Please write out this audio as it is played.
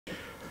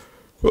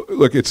Well,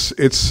 look, it's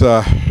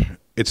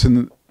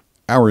in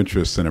our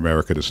interest in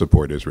America to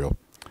support Israel.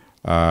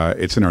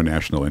 It's in our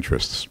national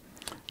interests.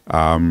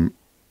 Um,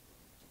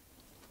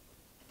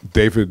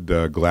 David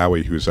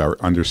Glowy, who's our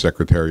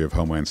Undersecretary of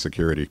Homeland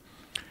Security,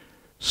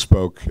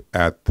 spoke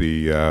at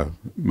the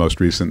most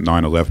recent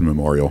 9/11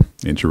 memorial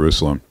in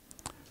Jerusalem,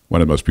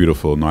 one of the most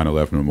beautiful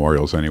 9/11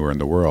 memorials anywhere in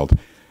the world.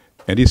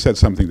 And he said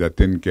something that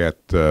didn't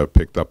get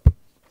picked up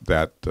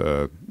that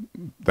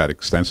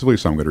extensively,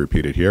 so I'm going to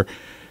repeat it here.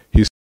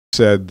 He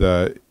said,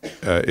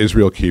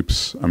 "Israel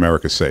keeps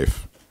America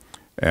safe,"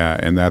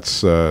 and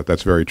that's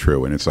very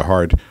true. And it's a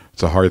hard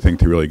thing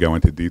to really go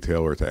into detail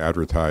or to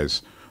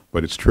advertise,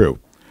 but it's true.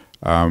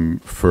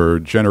 For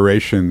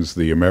generations,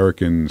 the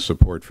American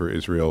support for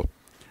Israel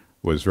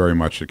was very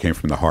much, it came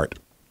from the heart,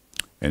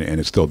 and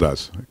it still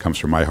does. It comes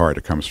from my heart.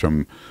 It comes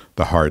from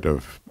the heart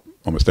of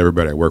almost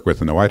everybody I work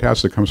with in the White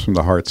House. It comes from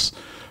the hearts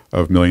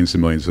of millions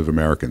and millions of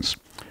Americans.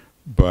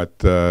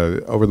 But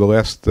over the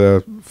last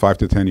 5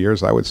 to 10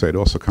 years, I would say it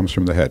also comes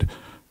from the head.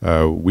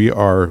 We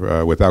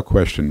are, without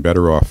question,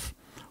 better off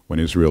when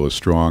Israel is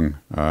strong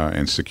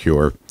and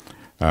secure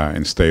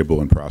and stable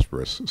and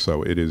prosperous.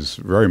 So it is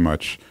very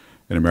much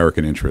an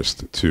American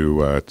interest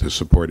to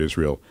support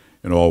Israel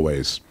in all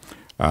ways,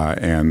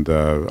 and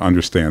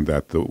understand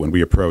that when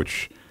we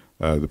approach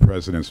the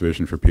President's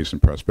vision for peace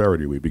and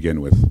prosperity, we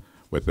begin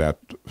with that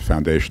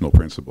foundational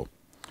principle.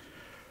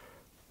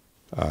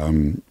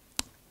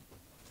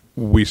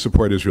 We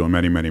support Israel in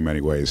many, many,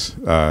 many ways.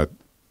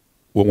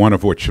 One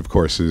of which, of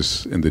course,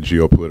 is in the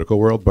geopolitical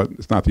world, but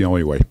it's not the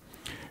only way.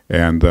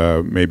 And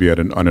maybe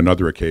on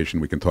another occasion,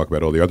 we can talk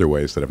about all the other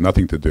ways that have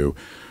nothing to do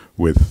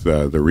with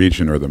the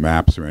region or the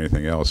maps or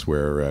anything else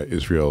where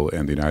Israel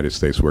and the United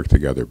States work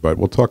together. But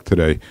we'll talk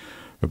today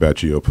about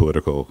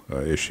geopolitical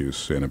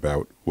issues and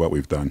about what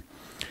we've done.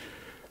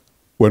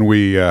 When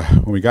we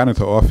got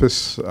into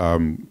office,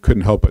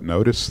 couldn't help but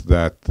notice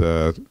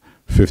that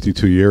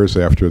 52 years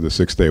after the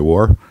Six-Day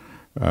War,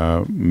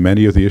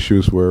 many of the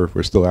issues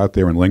were still out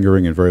there and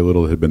lingering, and very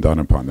little had been done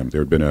upon them.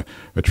 There had been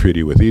a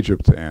treaty with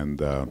Egypt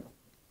and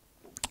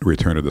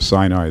return of the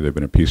Sinai. There had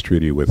been a peace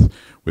treaty with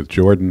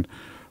Jordan.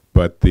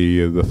 But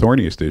the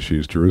thorniest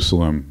issues,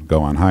 Jerusalem,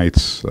 Golan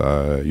Heights,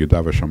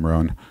 Yudav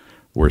Shomron,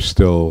 were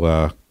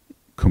still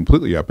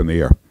completely up in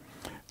the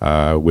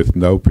air, with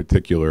no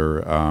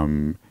particular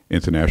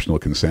international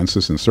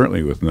consensus, and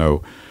certainly with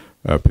no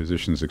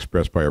positions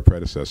expressed by our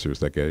predecessors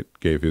that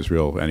gave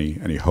Israel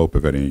any hope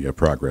of any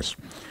progress.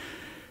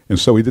 And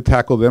so we did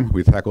tackle them.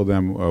 We tackled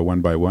them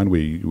one by one.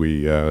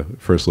 We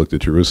first looked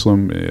at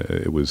Jerusalem.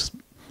 It was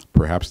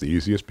perhaps the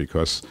easiest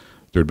because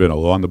there had been a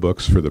law in the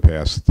books for the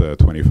past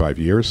 25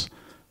 years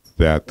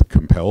that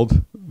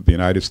compelled the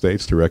United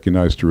States to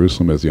recognize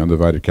Jerusalem as the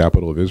undivided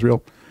capital of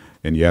Israel,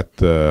 and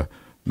yet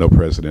no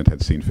president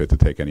had seen fit to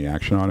take any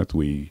action on it.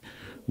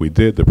 We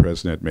did. The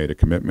president made a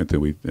commitment,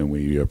 and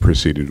we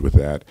proceeded with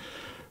that.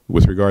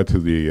 With regard to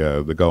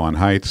the Golan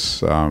Heights,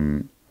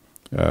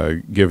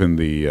 given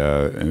the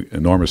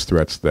enormous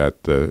threats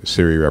that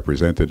Syria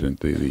represented and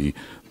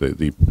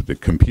the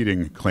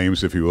competing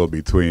claims, if you will,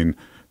 between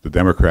the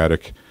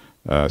democratic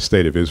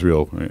state of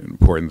Israel, an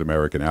important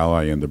American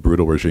ally, and the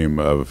brutal regime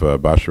of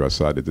Bashar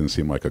Assad, it didn't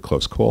seem like a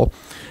close call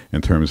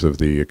in terms of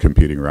the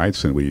competing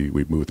rights, and we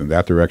moved in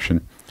that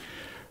direction.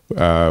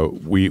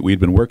 We'd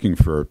been working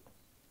for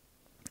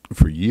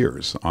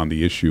years on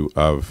the issue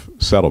of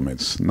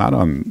settlements, not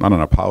on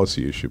a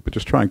policy issue, but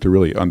just trying to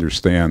really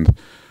understand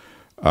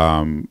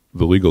the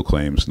legal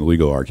claims and the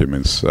legal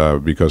arguments,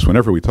 because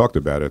whenever we talked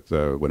about it,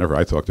 whenever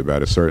I talked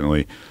about it,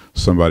 certainly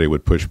somebody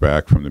would push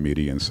back from the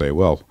media and say,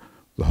 well,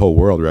 the whole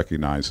world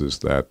recognizes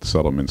that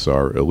settlements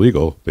are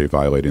illegal. They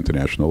violate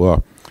international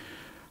law.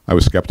 I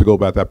was skeptical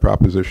about that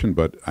proposition,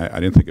 but I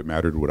didn't think it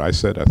mattered what I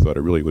said. I thought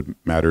it really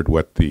mattered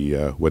what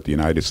the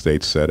United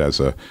States said as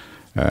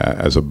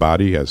a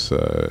body, as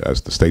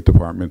the State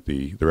Department,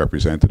 the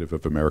representative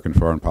of American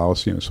foreign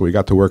policy. And so we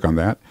got to work on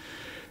that,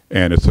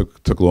 and it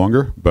took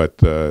longer.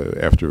 But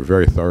after a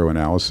very thorough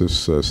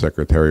analysis,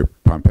 Secretary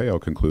Pompeo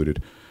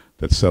concluded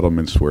that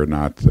settlements were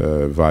not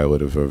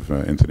violative of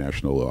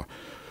international law.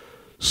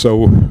 So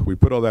we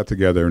put all that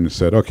together and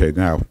said, okay,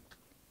 now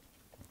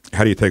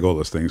how do you take all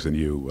those things and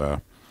you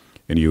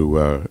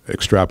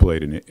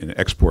extrapolate and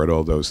export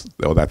all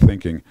that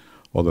thinking,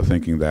 all the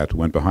thinking that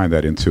went behind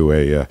that into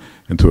a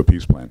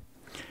peace plan?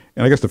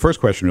 And I guess the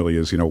first question really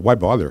is, why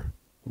bother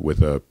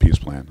with a peace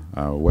plan?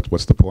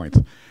 What's the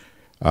point?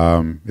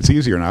 It's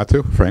easier not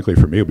to. Frankly,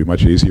 for me, it would be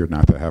much easier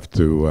not to have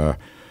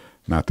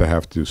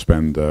to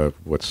spend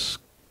what's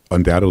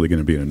undoubtedly going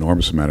to be an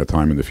enormous amount of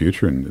time in the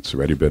future, and it's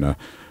already been a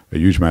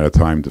huge amount of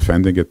time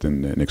defending it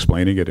and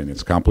explaining it, and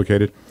it's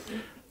complicated.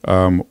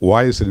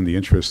 Why is it in the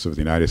interests of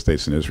the United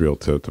States and Israel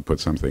to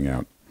put something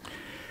out?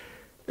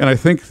 And I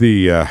think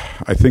the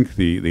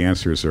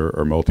answers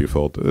are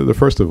multifold. The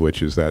first of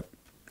which is that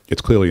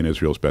it's clearly in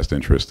Israel's best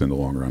interest in the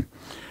long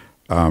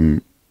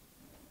run.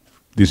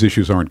 These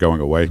issues aren't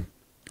going away.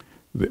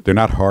 They're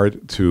not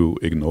hard to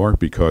ignore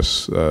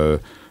because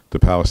the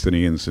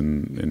Palestinians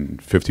in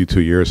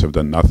 52 years have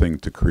done nothing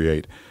to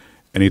create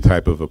any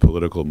type of a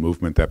political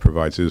movement that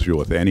provides Israel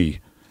with any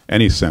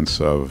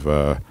sense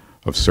of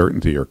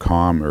certainty or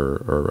calm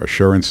or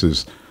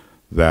assurances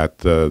that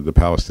the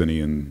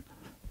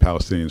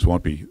Palestinians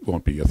won't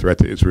be a threat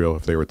to Israel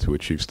if they were to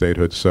achieve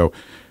statehood. So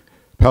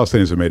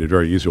Palestinians have made it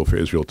very easy for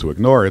Israel to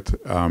ignore it,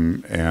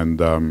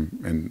 and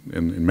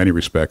in many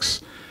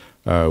respects,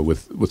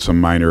 with some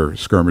minor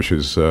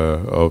skirmishes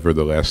over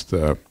the last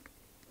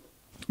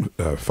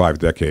 5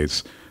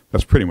 decades,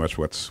 that's pretty much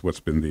what's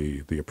been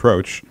the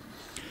approach.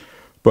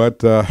 But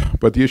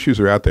the issues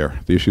are out there.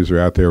 The issues are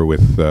out there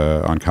with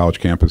on college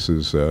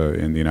campuses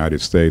in the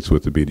United States,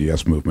 with the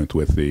BDS movement,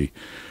 with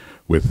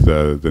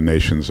the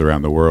nations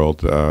around the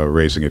world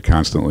raising it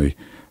constantly,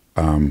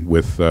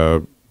 with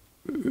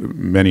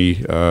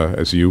many,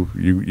 as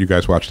you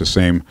guys watch the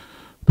same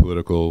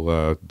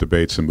political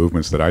debates and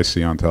movements that I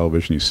see on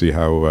television. You see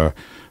how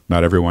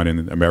not everyone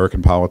in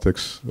American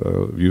politics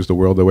views the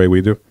world the way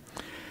we do.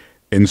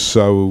 And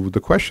so the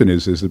question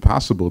is it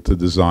possible to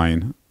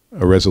design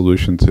a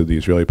resolution to the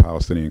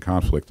Israeli-Palestinian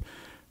conflict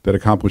that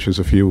accomplishes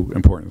a few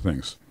important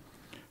things?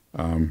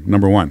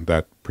 Number one,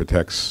 that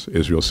protects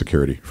Israel's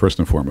security. First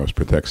and foremost,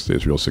 protects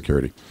Israel's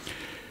security.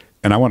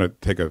 And I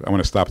want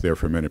to stop there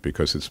for a minute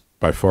because it's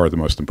by far the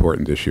most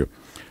important issue.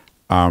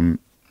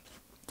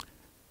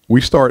 We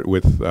start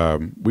with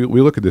we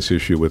look at this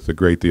issue with a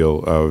great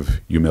deal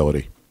of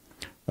humility.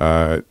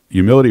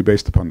 Humility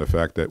based upon the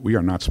fact that we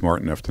are not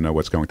smart enough to know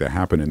what's going to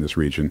happen in this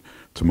region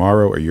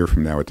tomorrow, a year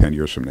from now, or 10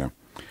 years from now.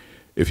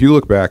 If you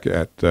look back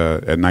at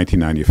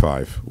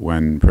 1995,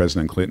 when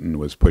President Clinton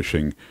was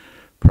pushing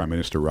Prime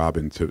Minister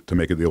Rabin to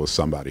make a deal with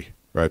somebody,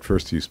 right?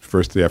 First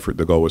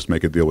the goal was to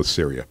make a deal with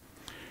Syria.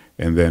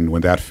 And then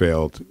when that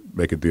failed,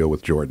 make a deal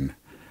with Jordan.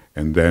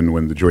 And then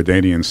when the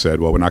Jordanians said,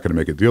 well, we're not going to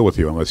make a deal with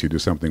you unless you do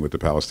something with the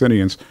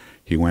Palestinians,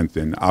 he went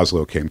and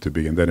Oslo came to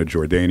be, and then a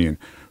Jordanian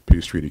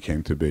peace treaty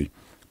came to be.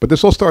 But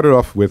this all started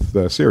off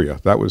with Syria.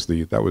 That was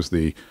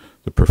the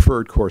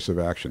preferred course of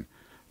action.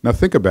 Now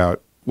think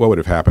about what would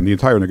have happened. The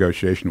entire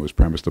negotiation was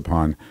premised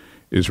upon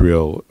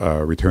Israel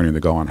returning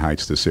the Golan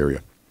Heights to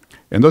Syria.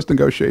 And those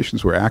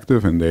negotiations were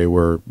active, and they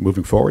were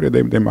moving forward.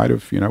 And they might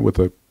have, with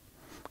a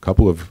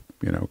couple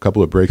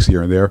of breaks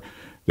here and there,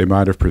 they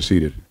might have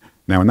proceeded.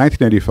 Now, in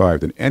 1985,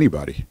 did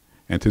anybody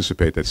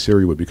anticipate that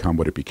Syria would become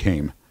what it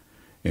became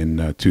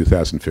in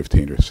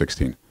 2015 or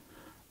 16?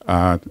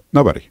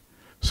 Nobody.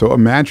 So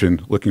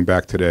imagine looking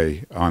back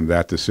today on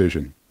that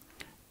decision.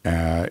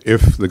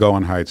 If the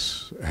Golan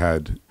Heights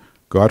had,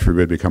 God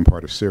forbid, become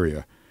part of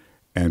Syria,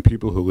 and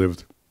people who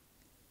lived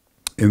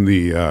in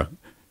the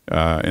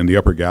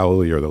Upper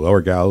Galilee or the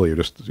Lower Galilee, or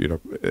just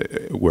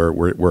were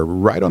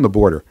right on the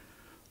border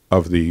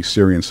of the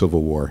Syrian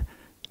civil war,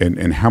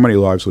 and how many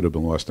lives would have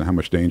been lost, and how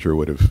much danger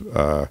would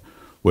have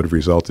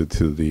resulted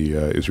to the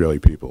Israeli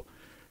people,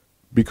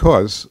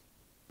 because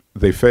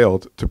they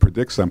failed to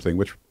predict something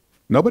which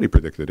nobody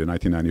predicted in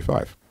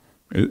 1995.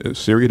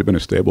 Syria had been a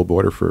stable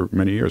border for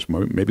many years,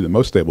 maybe the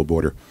most stable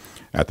border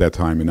at that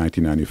time in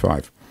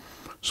 1995.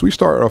 So we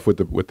start off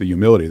with the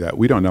humility that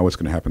we don't know what's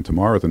going to happen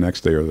tomorrow, the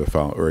next day,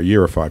 or a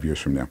year or 5 years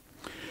from now.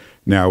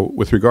 Now,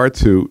 with regard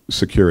to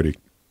security,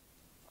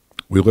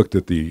 we looked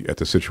at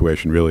the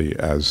situation really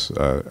as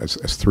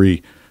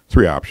three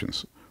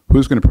options.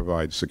 Who's going to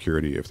provide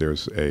security if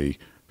there's a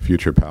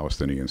future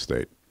Palestinian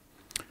state?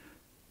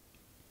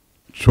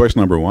 Choice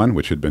number one,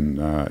 which had been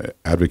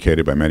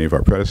advocated by many of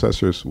our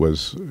predecessors,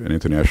 was an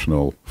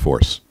international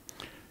force.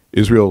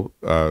 Israel,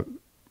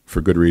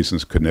 for good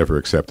reasons, could never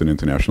accept an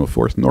international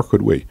force, nor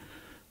could we.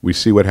 We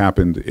see what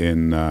happened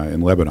in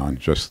Lebanon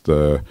just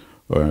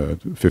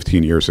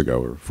 15 years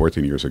ago or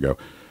 14 years ago,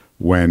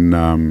 when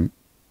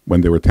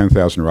there were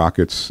 10,000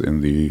 rockets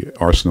in the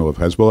arsenal of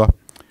Hezbollah,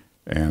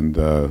 and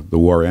the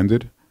war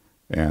ended,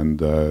 and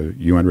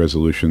UN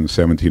Resolution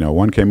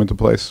 1701 came into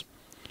place,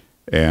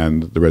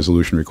 and the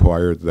resolution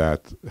required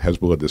that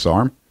Hezbollah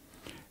disarm,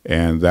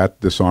 and that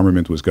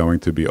disarmament was going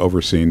to be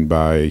overseen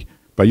by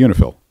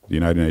UNIFIL, the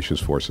United Nations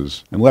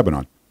forces in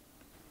Lebanon.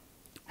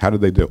 How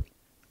did they do?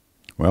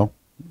 Well,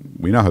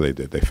 we know how they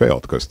did. They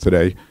failed, because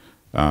today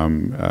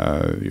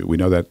we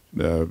know that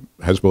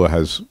Hezbollah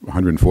has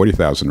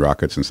 140,000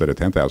 rockets instead of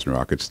 10,000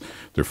 rockets.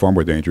 They're far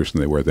more dangerous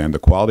than they were then. The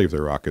quality of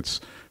their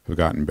rockets have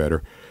gotten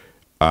better.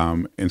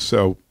 And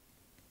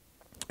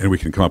we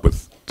can come up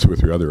with 2 or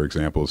 3 other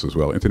examples as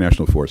well.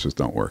 International forces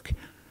don't work.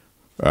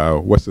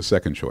 What's the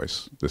second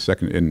choice? The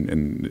second,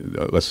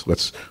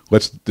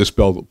 let's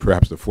dispel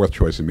perhaps the fourth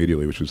choice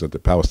immediately, which is that the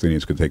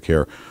Palestinians could take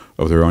care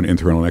of their own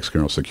internal and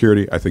external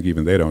security. I think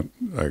even they don't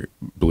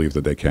believe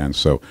that they can.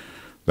 So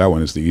that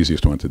one is the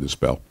easiest one to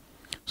dispel.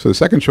 So the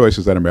second choice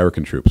is that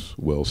American troops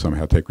will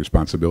somehow take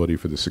responsibility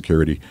for the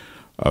security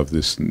of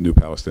this new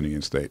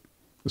Palestinian state.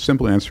 The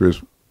simple answer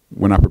is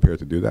we're not prepared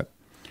to do that.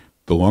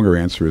 The longer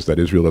answer is that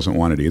Israel doesn't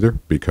want it either,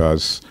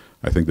 because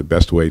I think the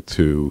best way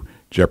to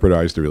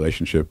jeopardize the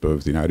relationship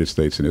of the United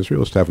States and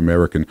Israel is to have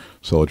American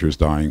soldiers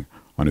dying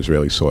on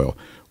Israeli soil.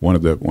 One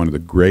of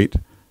the great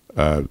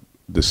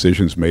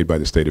decisions made by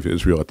the State of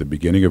Israel at the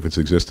beginning of its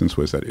existence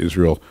was that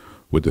Israel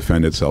would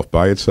defend itself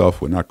by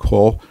itself, would not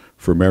call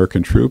for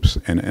American troops,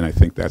 and I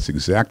think that's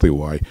exactly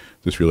why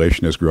this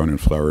relation has grown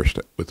and flourished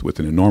with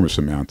an enormous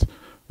amount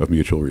of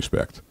mutual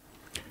respect.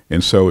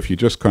 And so if you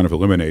just kind of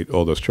eliminate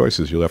all those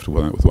choices, you're left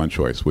with one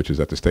choice, which is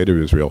that the State of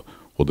Israel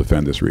will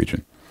defend this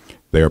region.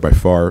 They are by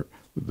far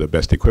the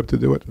best equipped to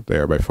do it. They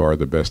are by far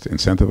the best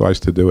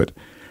incentivized to do it.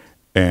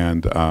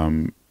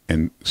 And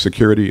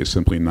security is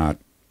simply not,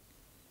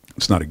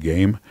 it's not a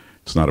game.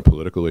 It's not a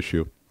political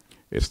issue.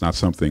 It's not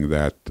something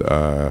that,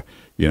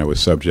 is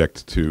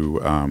subject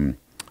to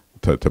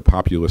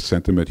populist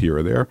sentiment here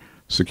or there.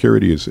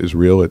 Security is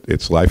real.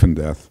 It's life and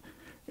death.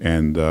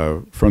 And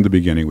from the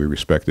beginning, we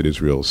respected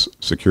Israel's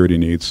security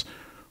needs,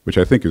 which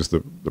I think is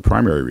the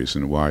primary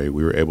reason why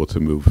we were able to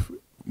move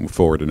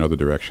forward in other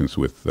directions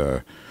with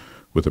the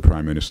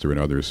Prime Minister and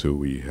others who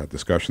we had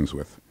discussions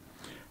with.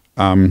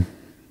 Some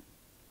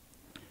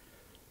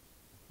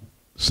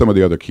of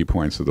the other key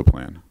points of the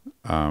plan.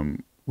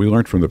 We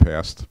learned from the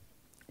past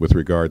with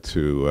regard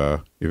to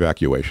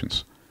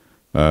evacuations.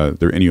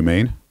 They're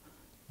inhumane,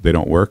 they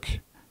don't work,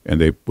 and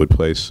they would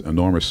place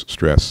enormous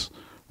stress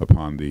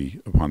upon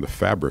the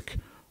fabric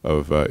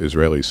of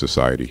Israeli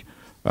society.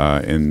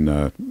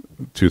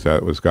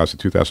 Was Gaza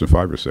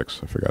 2005 or 6?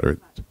 I forgot it.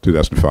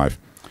 2005.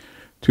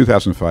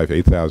 2005,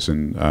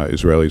 8,000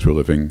 Israelis were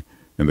living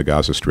in the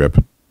Gaza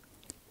Strip,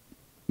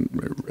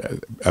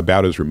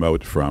 about as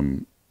remote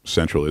from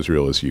central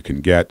Israel as you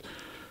can get.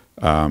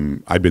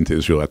 I'd been to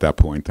Israel at that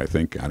point, I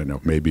think, I don't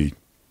know, maybe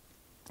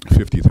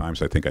 50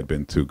 times. I think I'd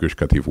been to Gush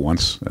Katif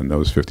once, and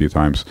those 50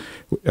 times,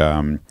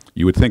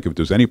 you would think if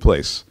there's any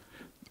place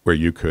where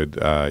you could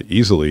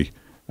easily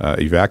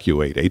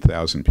evacuate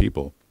 8,000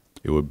 people,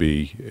 it would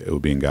be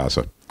in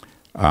Gaza,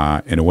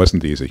 and it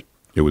wasn't easy.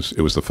 It was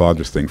the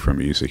farthest thing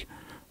from easy.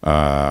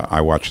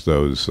 I watched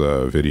those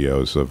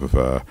videos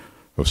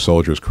of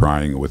soldiers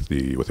crying with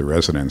the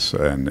residents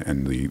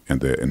and the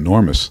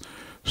enormous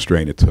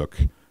strain it took,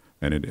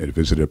 and it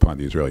visited upon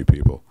the Israeli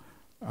people.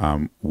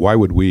 Why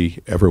would we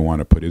ever want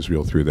to put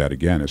Israel through that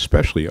again,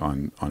 especially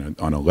on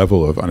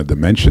a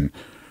dimension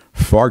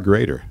far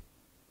greater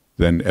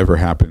than ever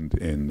happened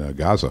in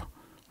Gaza?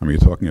 I mean,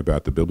 you're talking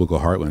about the biblical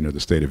heartland of the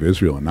State of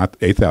Israel, and not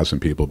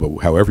 8,000 people,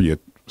 but however you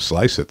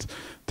slice it,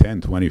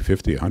 10, 20,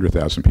 50,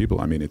 100,000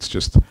 people. I mean, it's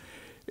just,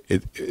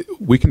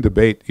 we can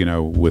debate,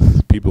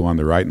 with people on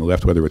the right and the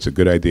left, whether it's a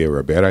good idea or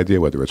a bad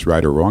idea, whether it's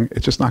right or wrong.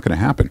 It's just not going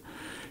to happen.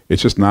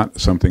 It's just not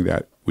something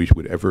that we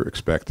would ever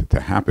expect to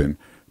happen,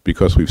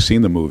 because we've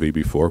seen the movie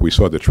before. We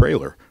saw the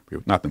trailer,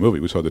 not the movie,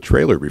 we saw the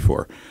trailer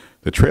before.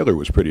 The trailer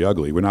was pretty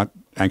ugly. We're not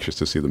anxious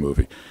to see the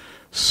movie.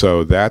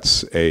 So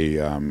that's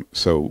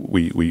so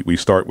we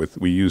start with,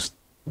 we use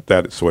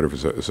that sort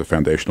of as a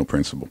foundational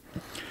principle.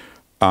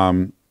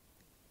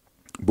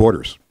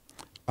 Borders.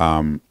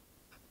 The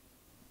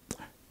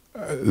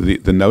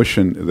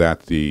notion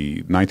that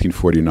the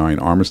 1949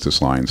 armistice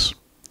lines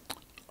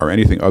are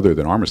anything other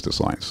than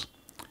armistice lines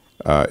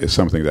is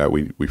something that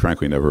we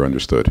frankly never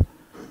understood.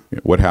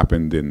 What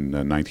happened in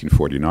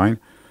 1949?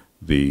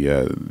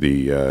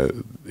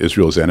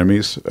 Israel's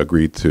enemies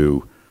agreed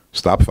to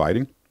stop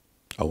fighting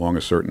along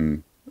a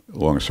certain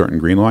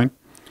green line,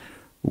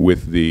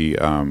 with the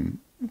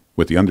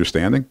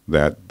understanding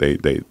that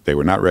they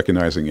were not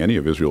recognizing any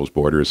of Israel's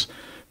borders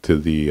to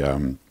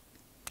the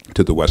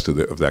west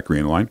of that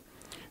green line.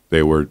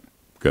 They were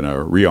going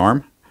to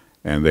rearm,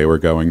 and they were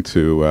going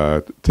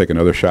to take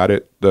another shot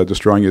at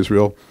destroying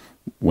Israel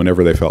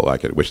whenever they felt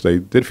like it, which they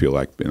did feel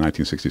like in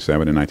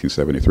 1967 and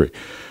 1973.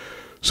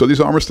 So these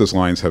armistice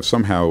lines had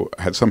somehow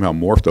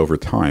morphed over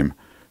time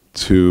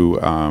to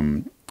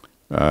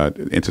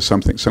into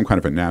some kind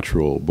of a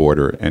natural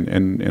border,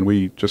 and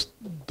we just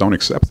don't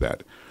accept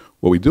that.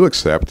 What we do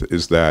accept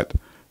is that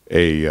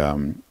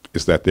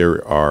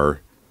there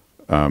are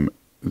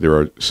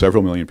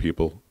several million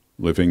people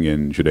living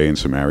in Judea and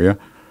Samaria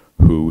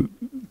who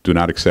do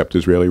not accept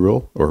Israeli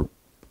rule, or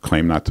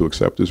claim not to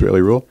accept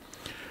Israeli rule,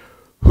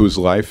 whose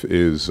life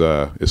is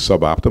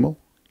suboptimal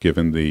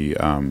given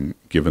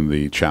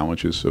the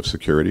challenges of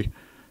security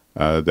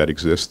that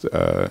exist,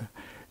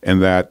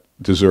 and that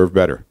deserve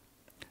better.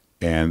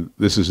 And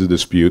this is a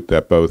dispute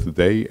that both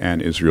they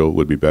and Israel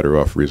would be better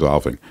off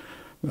resolving,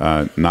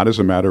 not as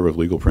a matter of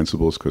legal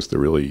principles, because there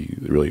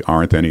really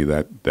aren't any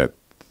that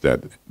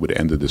would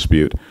end the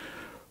dispute,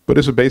 but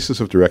as a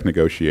basis of direct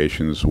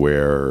negotiations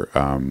where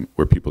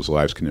people's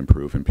lives can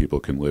improve and people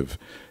can live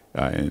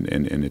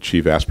and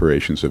achieve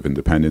aspirations of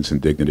independence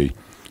and dignity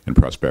and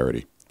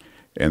prosperity.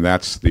 And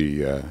that's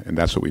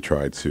what we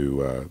tried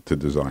to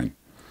design.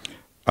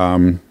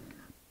 I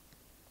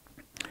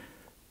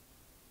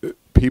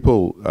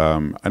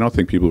don't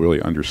think people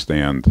really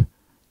understand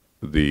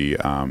the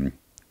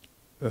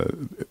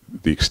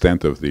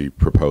extent of the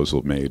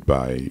proposal made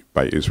by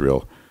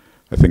Israel.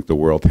 I think the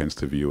world tends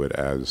to view it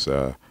as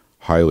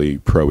highly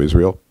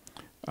pro-Israel.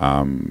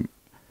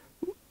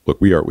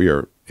 Look, we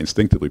are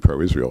instinctively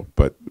pro-Israel,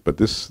 but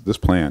this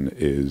plan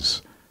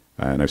is,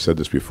 and I've said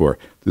this before,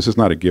 this is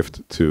not a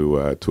gift to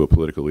a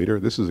political leader.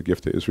 This is a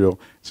gift to Israel.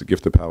 It's a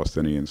gift to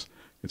Palestinians.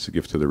 It's a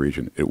gift to the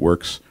region. It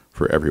works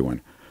for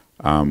everyone.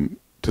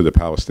 To the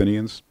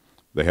Palestinians,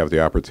 they have the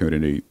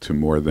opportunity to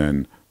more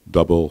than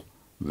double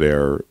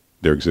their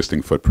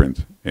existing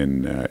footprint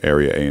in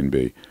area A and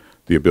B,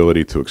 the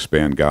ability to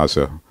expand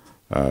Gaza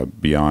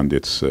beyond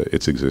its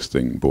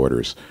existing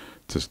borders,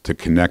 to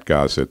connect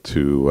Gaza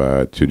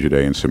to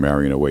Judea and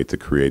Samaria in a way to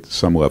create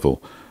some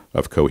level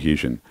of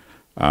cohesion.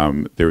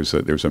 There's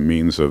a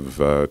means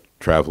of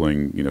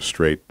traveling,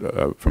 straight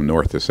from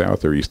north to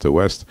south or east to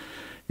west.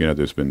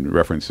 There's been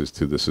references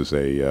to this as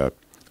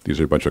these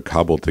are a bunch of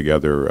cobbled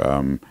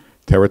together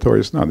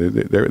territories. No,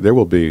 there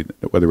will be,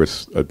 whether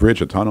it's a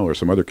bridge, a tunnel, or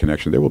some other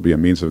connection, there will be a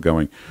means of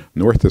going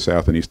north to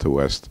south and east to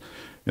west,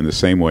 in the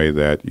same way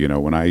that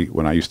when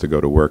I used to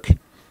go to work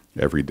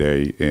every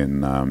day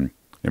in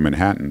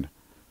Manhattan,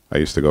 I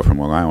used to go from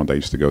Long Island. I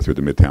used to go through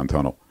the Midtown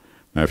Tunnel.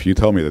 Now, if you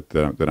tell me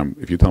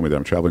if you tell me that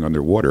I'm traveling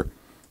underwater,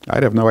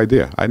 I'd have no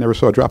idea. I never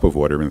saw a drop of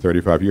water in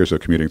 35 years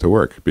of commuting to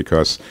work,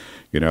 because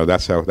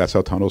that's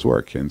how tunnels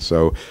work. And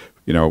so,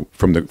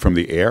 from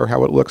the air,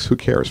 how it looks, who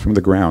cares? From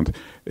the ground,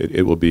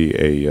 it will be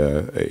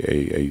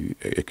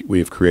we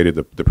have created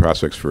the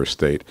prospects for a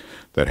state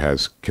that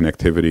has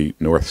connectivity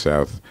north,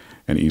 south,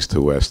 and east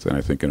to west, and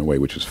I think in a way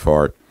which is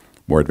far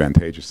more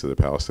advantageous to the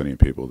Palestinian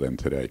people than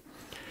today.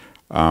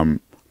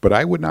 But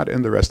I would not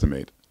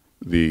underestimate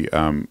the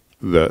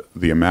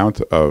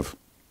amount of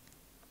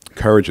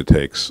courage it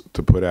takes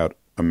to put out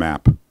a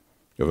map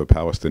of a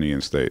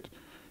Palestinian state.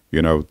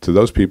 To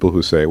those people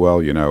who say, well,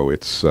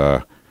 it's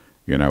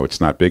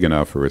not big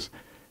enough, or it's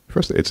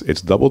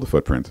double the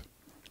footprint,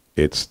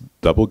 it's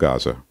double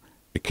Gaza,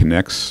 it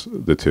connects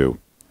the two,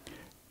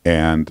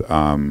 and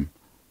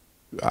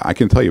I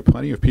can tell you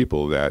plenty of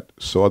people that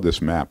saw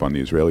this map on the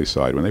Israeli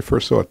side. When they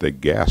first saw it, they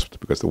gasped,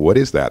 because what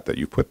is that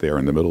you put there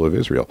in the middle of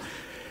Israel?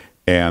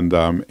 And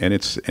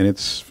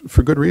it's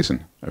for good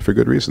reason. For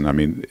good reason. I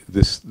mean,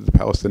 the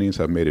Palestinians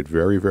have made it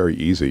very, very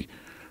easy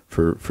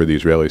for the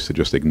Israelis to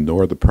just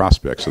ignore the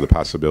prospects of the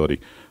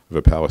possibility of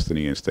a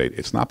Palestinian state.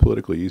 It's not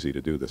politically easy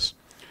to do this.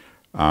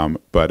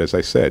 But as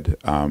I said,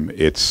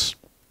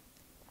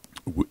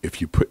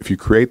 if you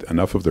create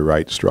enough of the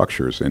right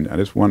structures, and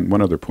there's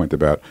one other point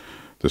about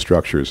the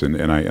structures,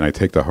 and I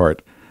take to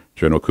heart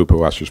General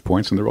Cooper-Wasser's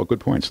points, and they're all good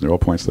points, and they're all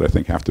points that I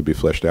think have to be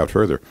fleshed out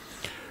further.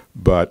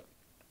 But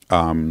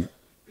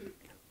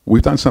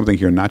we've done something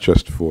here not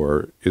just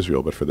for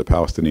Israel, but for the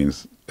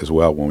Palestinians as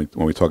well. When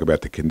we talk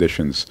about the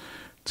conditions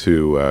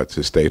to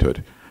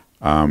statehood,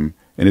 in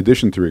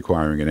addition to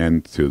requiring an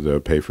end to the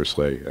pay for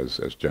slay,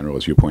 as General,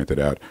 as you pointed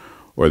out,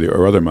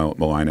 or other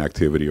malign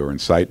activity or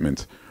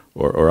incitement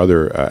or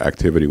other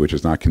activity which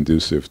is not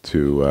conducive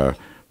to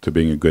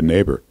being a good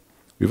neighbor,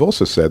 we've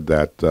also said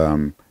that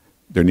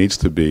there needs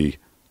to be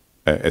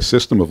a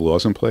system of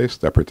laws in place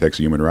that protects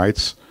human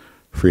rights,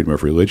 freedom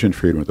of religion,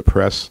 freedom of the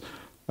press,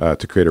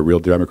 to create a real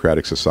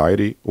democratic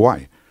society.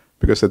 Why?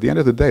 Because at the end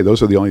of the day,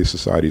 those are the only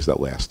societies that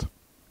last.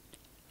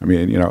 I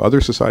mean,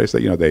 other societies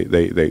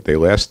that they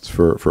last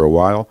for a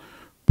while,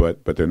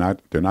 but they're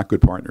not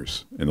good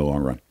partners in the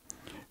long run.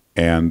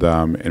 And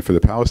for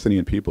the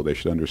Palestinian people, they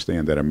should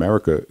understand that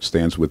America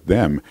stands with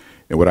them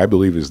in what I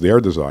believe is their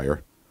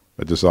desire,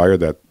 a desire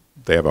that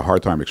they have a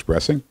hard time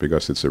expressing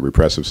because it's a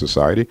repressive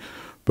society,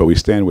 but we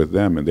stand with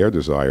them in their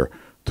desire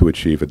to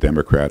achieve a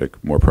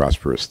democratic, more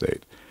prosperous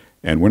state.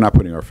 And we're not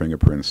putting our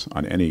fingerprints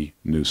on any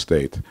new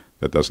state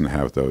that doesn't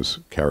have those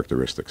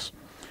characteristics.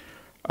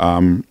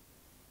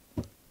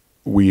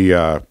 We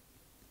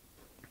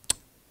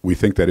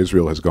think that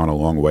Israel has gone a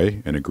long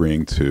way in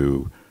agreeing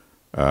to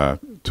a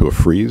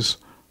freeze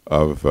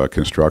of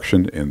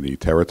construction in the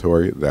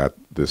territory that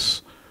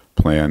this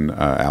plan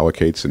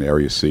allocates in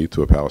Area C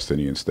to a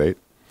Palestinian state.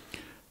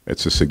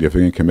 It's a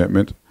significant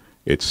commitment.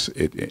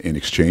 In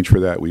exchange for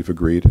that, we've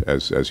agreed,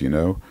 as you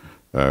know,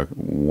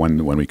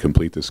 when we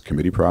complete this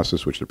committee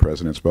process, which the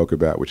President spoke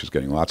about, which is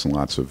getting lots and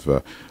lots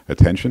of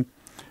attention.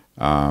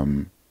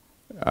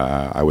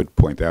 I would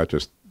point out,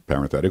 just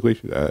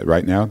parenthetically,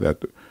 right now,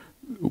 that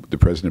the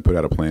President put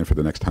out a plan for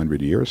the next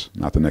 100 years,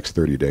 not the next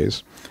 30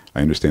 days.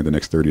 I understand the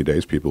next 30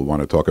 days people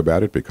want to talk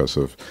about it because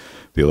of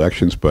the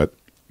elections, but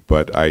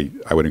I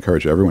would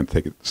encourage everyone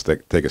to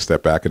take a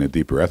step back and a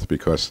deep breath,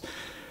 because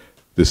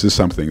this is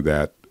something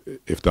that,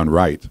 if done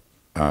right,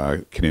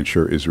 can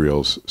ensure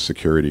Israel's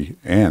security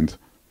and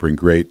bring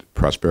great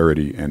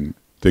prosperity and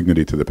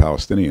dignity to the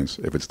Palestinians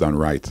if it's done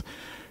right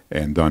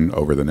and done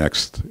over the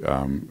next,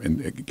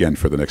 and again,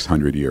 for the next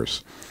 100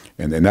 years.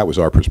 And that was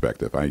our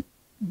perspective.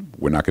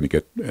 We're not going to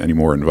get any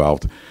more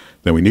involved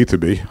than we need to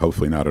be,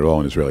 hopefully not at all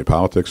in Israeli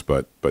politics,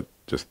 but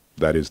just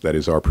that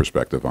is our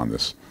perspective on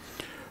this.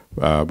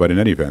 But in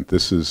any event,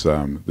 this is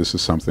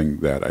something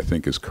that I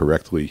think is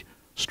correctly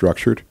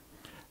structured.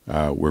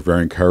 We're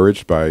very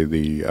encouraged by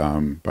the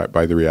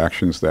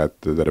reactions that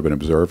have been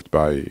observed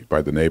by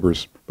the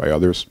neighbors, by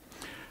others.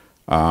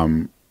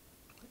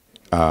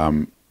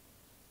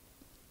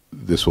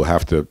 This will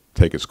have to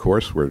take its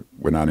course. We're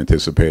not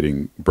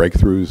anticipating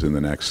breakthroughs in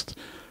the next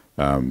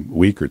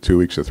week or 2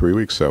 weeks or 3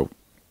 weeks. So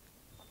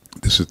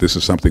this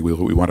is something we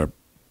want to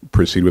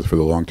proceed with for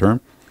the long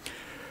term.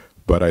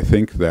 But I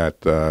think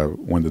that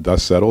when the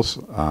dust settles,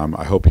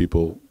 I hope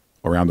people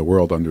around the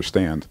world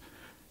understand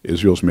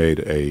Israel's made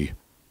a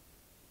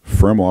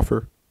firm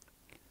offer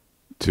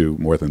to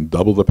more than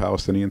double the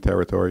Palestinian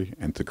territory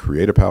and to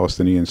create a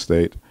Palestinian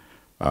state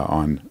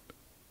on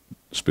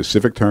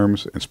specific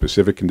terms and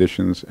specific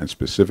conditions and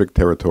specific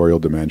territorial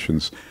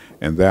dimensions.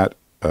 And that,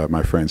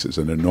 my friends, is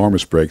an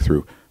enormous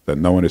breakthrough that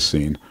no one has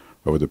seen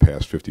over the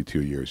past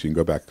 52 years. You can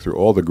go back through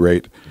all the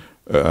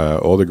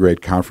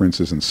great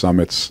conferences and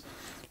summits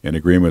and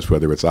agreements,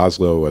 whether it's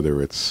Oslo,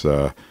 whether it's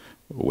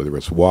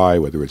Y,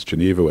 whether it's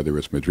Geneva, whether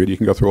it's Madrid. You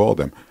can go through all of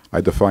them.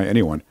 I defy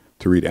anyone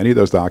to read any of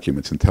those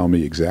documents and tell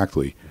me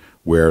exactly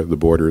where the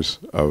borders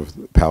of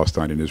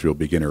Palestine and Israel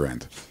begin or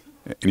end.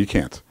 And you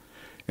can't.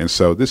 And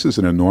so this is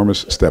an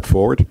enormous step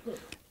forward,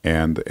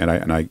 and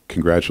I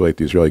congratulate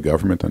the Israeli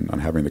government on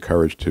having the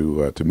courage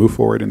to move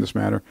forward in this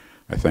matter.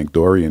 I thank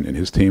Dory and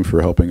his team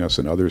for helping us,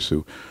 and others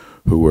who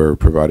were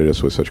provided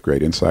us with such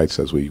great insights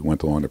as we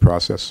went along the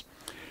process.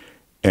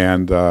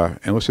 And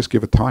let's just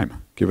give it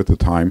time. Give it the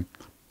time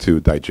to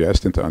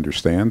digest and to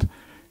understand.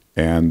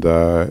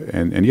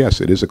 And yes,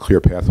 it is a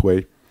clear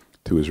pathway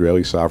to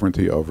Israeli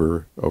sovereignty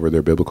over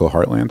their biblical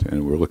heartland,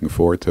 and we're looking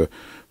forward to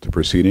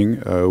proceeding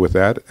with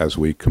that as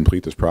we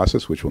complete this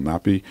process, which will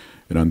not be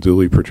an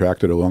unduly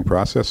protracted or long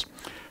process.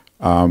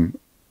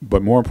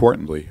 But more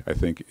importantly, I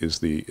think, is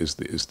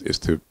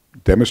to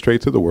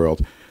demonstrate to the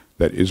world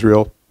that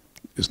Israel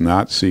is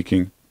not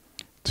seeking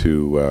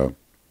to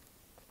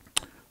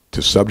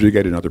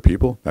subjugate another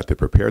people, that they're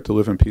prepared to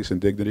live in peace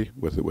and dignity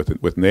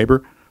with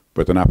neighbor,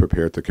 but they're not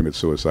prepared to commit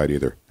suicide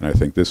either. And I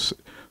think this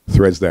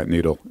threads that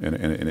needle in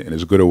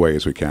as good a way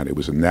as we can. It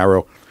was a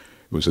narrow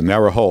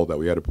hole that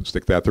we had to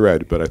stick that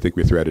thread, but I think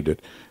we threaded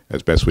it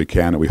as best we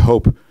can, and we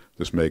hope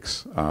this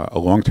makes a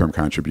long-term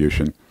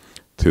contribution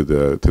to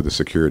the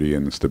security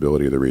and the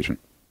stability of the region.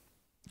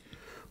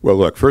 Well,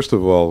 look, first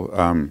of all,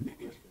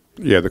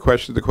 the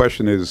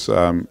question is,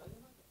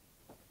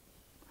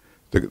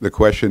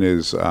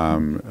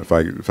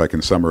 if I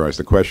can summarize,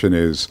 the question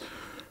is,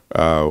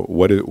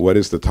 what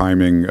is the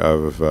timing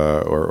of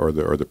or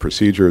the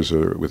procedures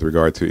with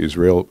regard to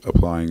Israel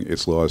applying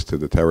its laws to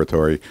the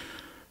territory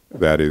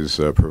that is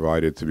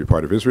provided to be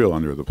part of Israel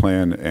under the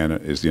plan, and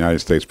is the United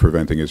States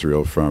preventing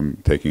Israel from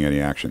taking any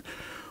action?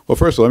 Well,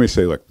 first of all, let me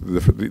say, look,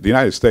 the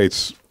United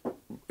States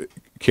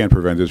can't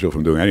prevent Israel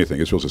from doing anything.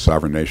 Israel's a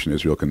sovereign nation.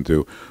 Israel can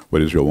do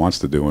what Israel wants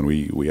to do, and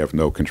we have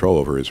no control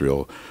over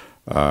Israel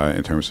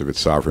in terms of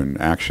its sovereign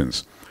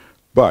actions.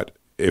 But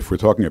if we're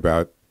talking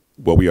about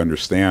what we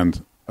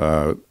understand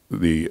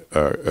the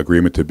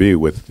agreement to be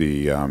with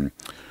the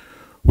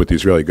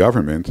Israeli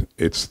government,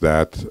 it's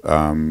that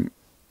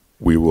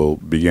we will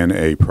begin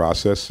a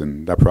process,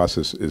 and that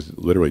process is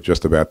literally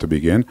just about to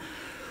begin.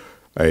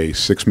 A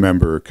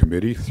 6-member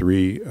committee,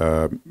 three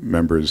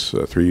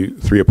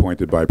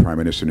appointed by Prime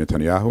Minister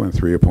Netanyahu and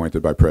 3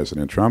 appointed by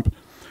President Trump.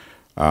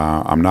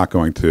 I'm not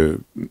going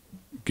to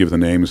give the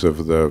names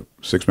of the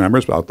 6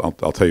 members, but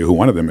I'll tell you who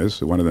one of them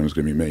is. One of them is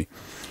going to be me,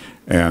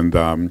 and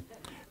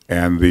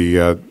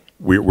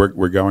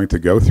we're going to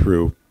go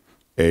through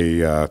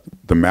the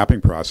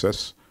mapping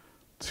process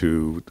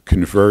to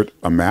convert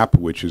a map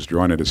which is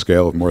drawn at a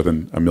scale of more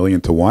than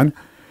 1,000,000 to 1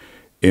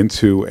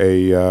 into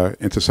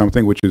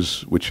something which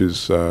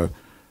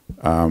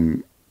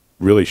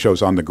really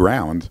shows on the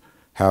ground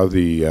how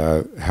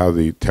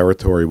the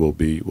territory will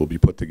be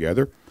put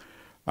together.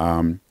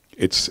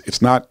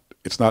 It's not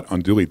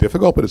unduly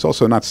difficult, but it's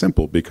also not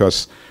simple,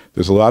 because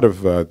there's a lot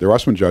of there are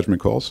some judgment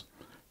calls.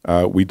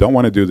 We don't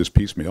want to do this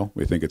piecemeal.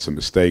 We think it's a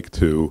mistake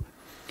to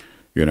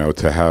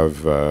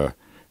have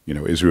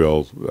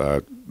Israel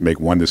make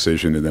one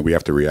decision and then we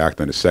have to react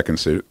on a second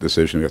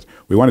decision.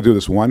 We want to do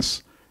this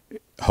once,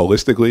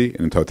 holistically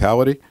and in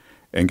totality,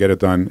 and get it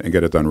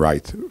done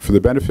right for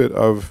the benefit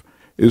of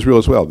Israel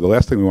as well. The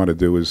last thing we want to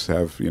do is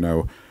have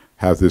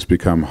this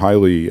become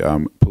highly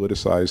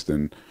politicized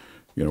and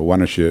why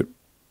don't you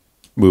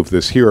move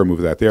this here or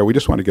move that there. We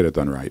just want to get it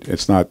done right.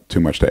 It's not too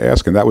much to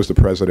ask, and that was the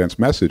president's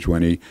message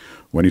when he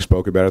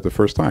spoke about it the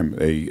first time.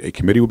 A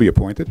committee will be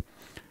appointed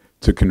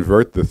to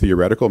convert the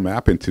theoretical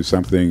map into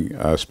something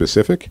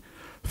specific,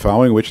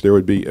 following which there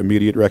would be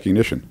immediate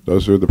recognition.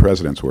 Those are the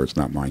president's words,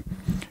 not mine.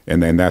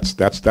 And then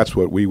that's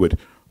what we would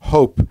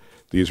hope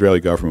the Israeli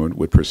government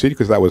would proceed,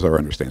 because that was our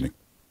understanding.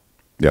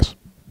 Yes.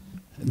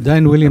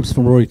 Dan Williams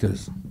from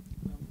Reuters.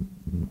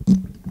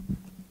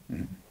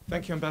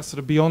 Thank you,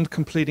 Ambassador. Beyond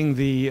completing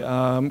the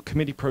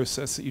committee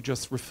process that you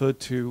just referred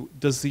to,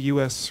 does the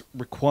U.S.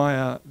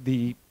 require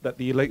that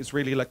the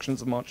Israeli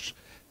elections of March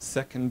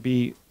 2nd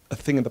be a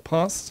thing of the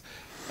past,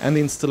 and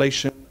the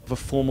installation of a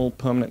formal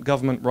permanent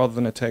government rather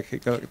than a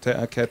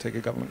caretaker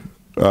government?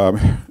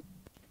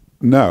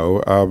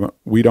 No,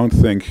 we don't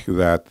think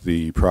that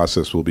the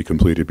process will be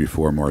completed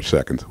before March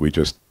 2nd.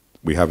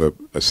 We have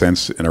a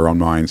sense in our own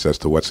minds as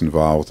to what's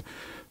involved,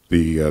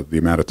 the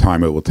amount of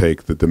time it will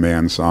take, the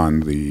demands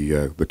on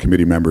the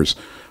committee members.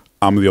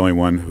 I'm the only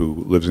one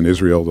who lives in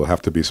Israel. There'll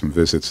have to be some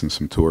visits and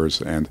some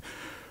tours, and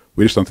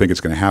we just don't think it's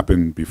going to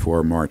happen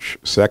before March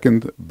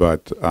 2nd.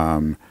 But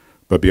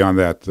beyond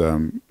that,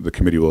 the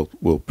committee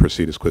will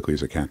proceed as quickly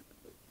as it can.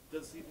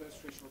 Does the administration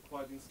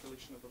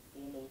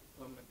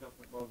permanent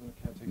government rather than a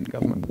caretaker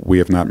government? We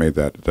have not made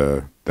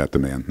that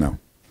demand, no.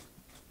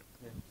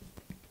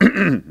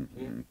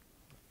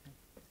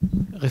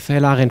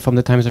 Rafael Arendt from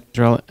the Times of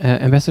Israel.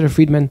 Ambassador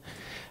Friedman,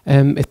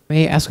 if I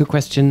may ask a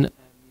question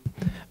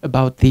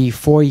about the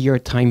 4-year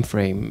time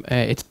frame.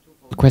 It's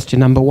question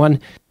number one.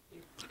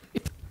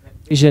 If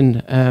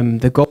vision,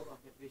 the goal of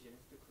that vision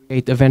is to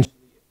create eventually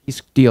a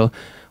peace deal,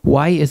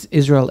 why is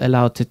Israel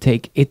allowed to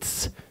take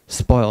its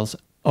spoils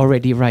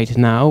already right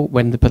now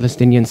when the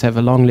Palestinians have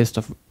a long list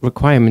of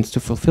requirements to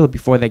fulfill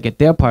before they get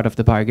their part of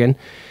the bargain?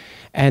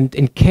 And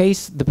in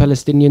case the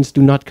Palestinians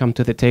do not come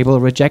to the table,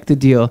 reject the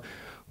deal,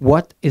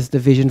 what is the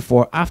vision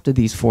for after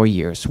these 4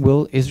 years?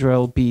 Will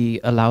Israel be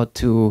allowed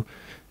to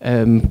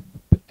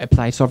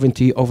apply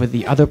sovereignty over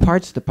the other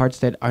parts, the parts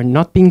that are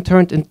not being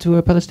turned into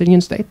a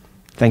Palestinian state?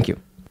 Thank you.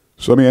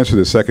 So let me answer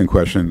the second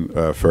question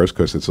first,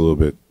 because it's a little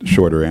bit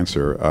shorter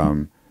answer.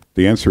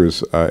 The answer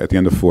is at the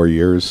end of 4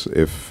 years,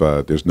 if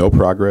there's no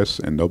progress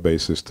and no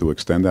basis to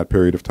extend that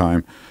period of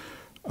time,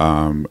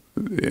 and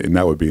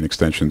that would be an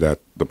extension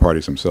that the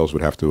parties themselves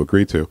would have to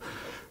agree to,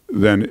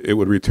 then it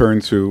would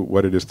return to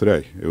what it is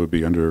today. It would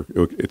be under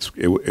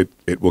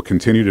it will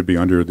continue to be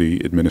under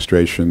the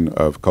administration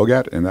of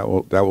Kogat, and that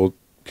will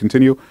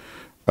continue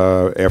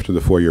after the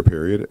 4-year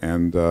period,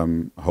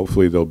 and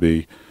hopefully there'll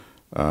be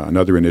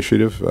another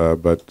initiative.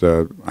 But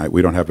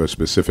we don't have a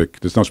specific.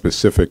 There's no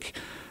specific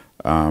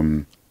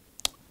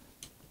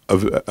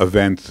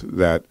event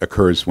that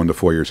occurs when the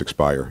 4 years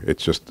expire.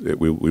 It's just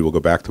we will go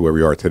back to where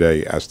we are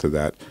today as to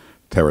that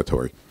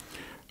territory.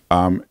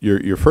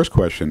 Your first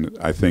question,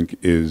 I think,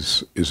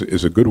 is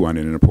a good one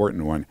and an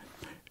important one,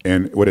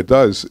 and what it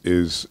does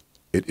is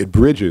it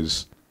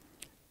bridges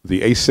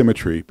the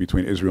asymmetry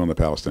between Israel and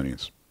the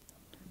Palestinians.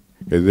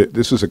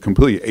 This is a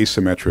completely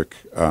asymmetric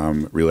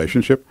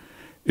relationship.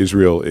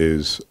 Israel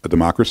is a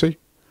democracy.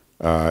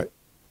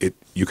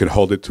 You can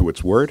hold it to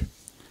its word.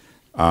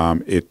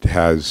 It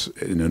has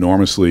an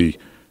enormous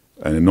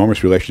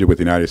relationship with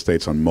the United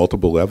States on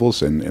multiple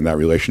levels, and that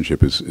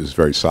relationship is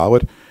very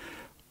solid.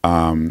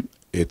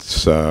 It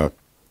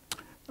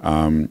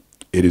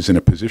is in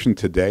a position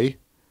today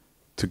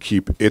to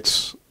keep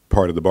its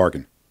part of the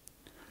bargain.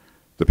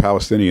 The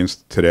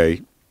Palestinians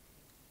today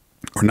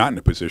are not in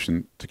a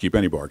position to keep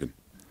any bargain.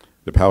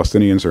 The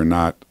Palestinians are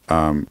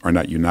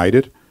not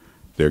united.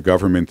 Their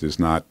government is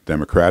not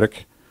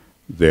democratic.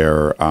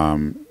 Their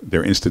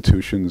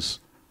institutions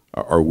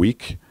are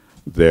weak.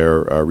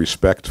 Their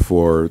respect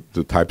for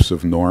the types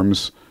of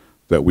norms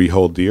that we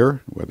hold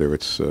dear, whether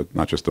it's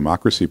not just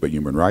democracy, but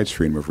human rights,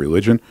 freedom of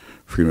religion,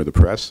 freedom of the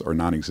press, are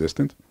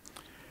non-existent.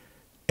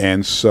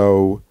 And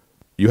so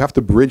you have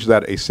to bridge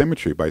that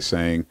asymmetry by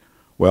saying,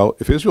 well,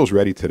 if Israel's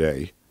ready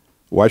today,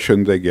 why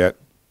shouldn't they get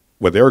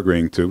what they're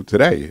agreeing to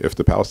today? If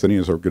the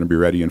Palestinians are going to be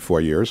ready in 4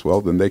 years,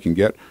 well, then they can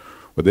get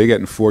what they get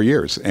in 4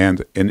 years.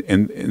 And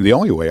the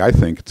only way, I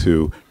think,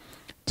 to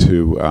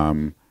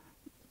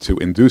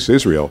induce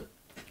Israel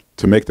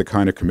to make the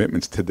kind of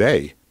commitments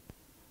today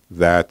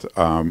that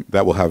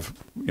will have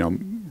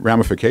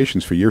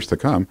ramifications for years to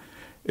come,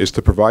 is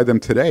to provide them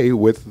today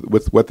with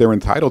what they're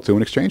entitled to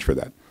in exchange for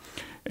that.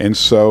 And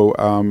so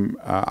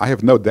I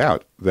have no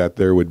doubt that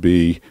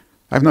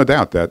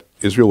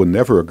Israel would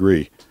never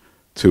agree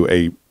to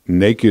a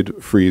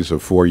naked freeze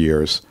of 4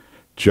 years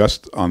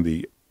just on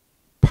the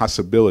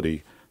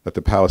possibility that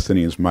the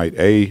Palestinians might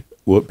A,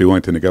 will be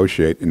willing to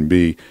negotiate, and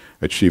B,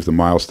 achieve the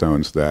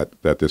milestones that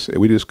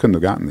we just couldn't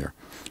have gotten there.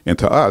 And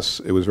to us,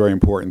 it was very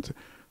important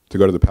to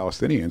go to the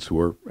Palestinians, who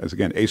are, as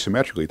again,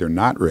 asymmetrically, they're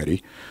not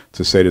ready,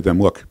 to say to them,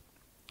 look,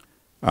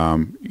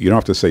 you don't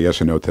have to say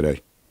yes or no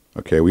today.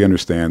 Okay, we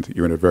understand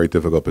you're in a very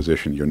difficult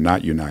position. You're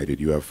not united.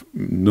 You have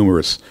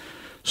numerous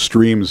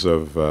streams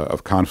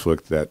of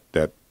conflict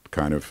that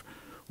kind of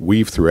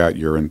weave throughout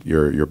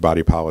your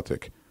body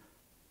politic.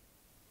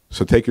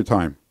 So take your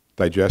time,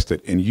 digest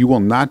it, and you will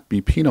not be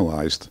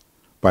penalized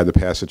by the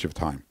passage of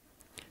time.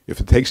 If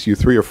it takes you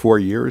 3 or 4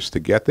 years to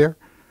get there,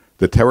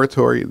 the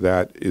territory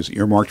that is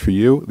earmarked for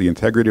you, the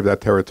integrity of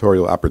that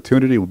territorial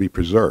opportunity will be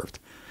preserved.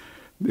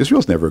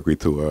 Israel's never agreed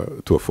to a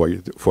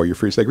 4-year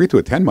freeze. They agreed to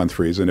a 10-month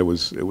freeze, and it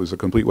was a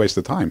complete waste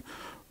of time,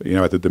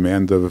 at the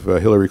demand of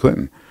Hillary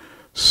Clinton.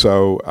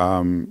 So,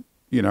 in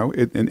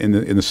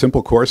the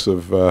simple course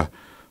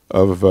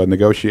of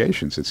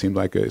negotiations, it seemed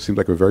like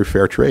a very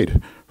fair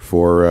trade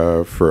for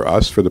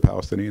us, for the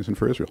Palestinians, and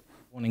for Israel.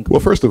 Well,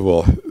 first of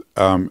all,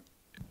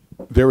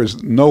 there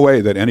is no way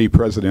that any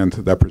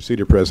president that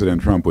preceded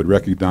President Trump would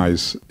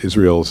recognize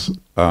Israel's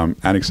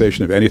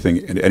annexation of anything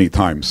at any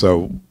time.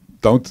 So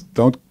don't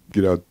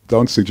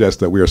suggest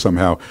that we are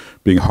somehow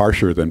being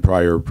harsher than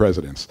prior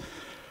presidents.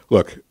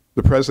 Look,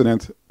 the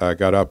president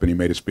got up and he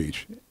made a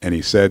speech, and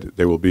he said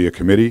there will be a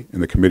committee,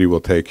 and the committee will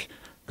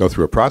go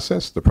through a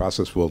process. The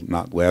process will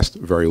not last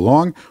very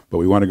long, but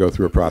we want to go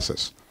through a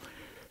process.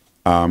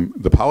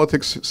 The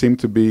politics seem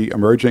to be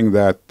emerging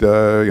that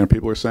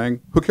people are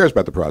saying, who cares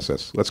about the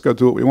process? Let's go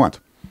do what we want.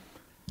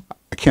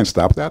 I can't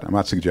stop that. I'm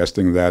not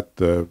suggesting that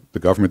the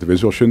government of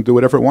Israel shouldn't do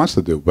whatever it wants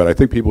to do, but I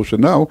think people should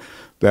know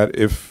that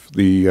if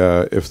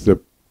the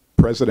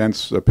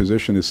president's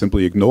position is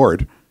simply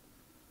ignored,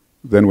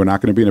 then we're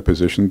not going to be in a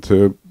position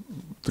to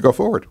go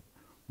forward.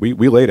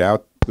 We laid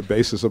out the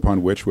basis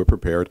upon which we're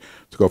prepared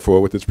to go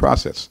forward with this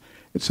process.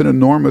 It's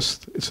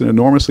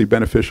enormously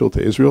beneficial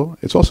to Israel.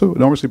 It's also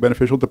enormously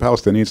beneficial to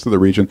Palestinians, to the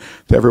region,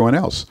 to everyone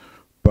else.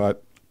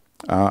 But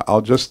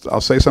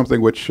I'll say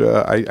something which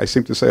I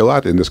seem to say a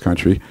lot in this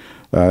country,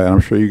 and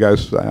I'm sure you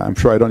guys, I'm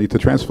sure I don't need to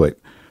translate.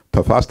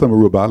 Tafasta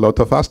meruba lo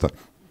tafasta.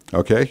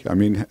 Okay? I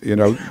mean,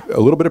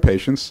 a little bit of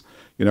patience,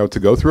 to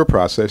go through a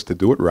process, to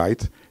do it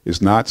right,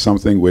 is not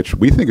something which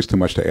we think is too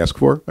much to ask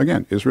for.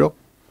 Again, Israel,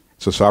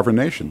 it's a sovereign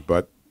nation,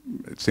 but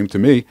it seemed to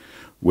me,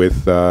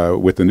 with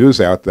the news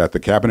out that the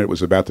cabinet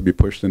was about to be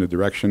pushed in a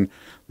direction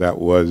that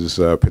was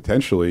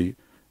potentially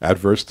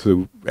adverse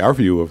to our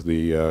view of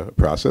the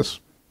process,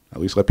 at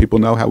least let people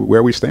know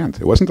where we stand.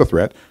 It wasn't a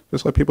threat.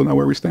 Just let people know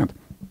where we stand. And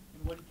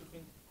what did you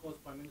think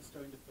caused Prime Minister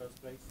in the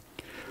first place?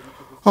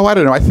 Oh, I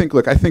don't know. I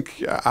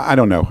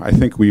don't know. I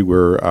think we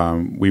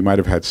might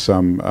have had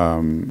some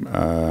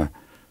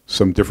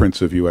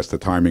difference of view as to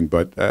timing,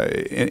 but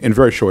in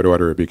very short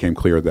order, it became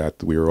clear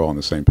that we were all on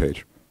the same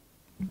page.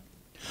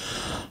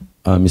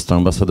 Mr.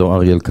 Ambassador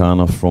Ariel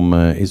Kahana from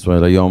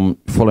Israel Hayom,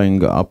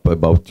 following up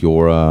about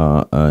your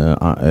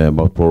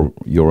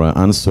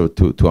answer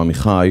to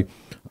Amichai,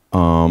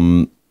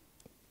 I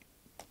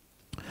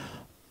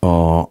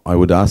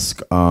would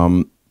ask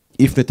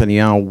if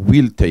Netanyahu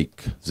will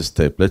take the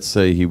step. Let's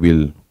say he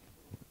will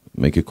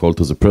make a call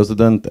to the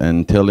president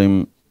and tell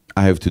him,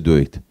 "I have to do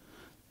it."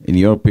 In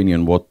your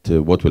opinion, what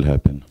will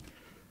happen?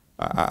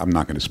 I'm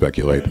not going to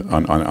speculate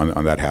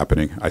on that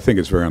happening. I think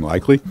it's very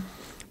unlikely,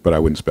 but I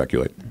wouldn't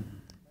speculate.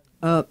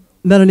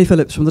 Melanie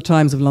Phillips from the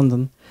Times of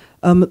London.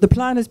 The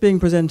plan is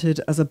being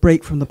presented as a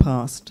break from the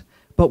past,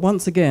 but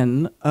once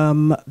again,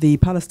 the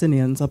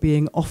Palestinians are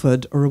being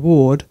offered a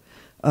reward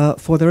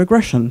for their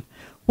aggression.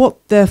 What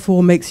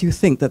therefore makes you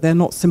think that they're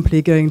not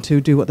simply going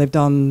to do what they've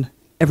done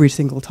every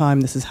single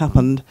time this has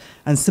happened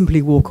and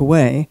simply walk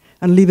away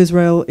and leave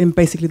Israel in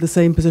basically the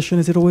same position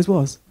as it always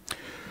was?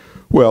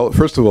 Well,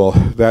 first of all,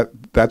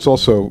 that's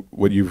also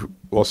what you've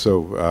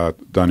also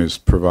done, is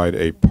provide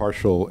a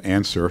partial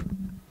answer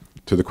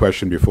to the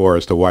question before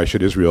as to why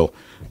should Israel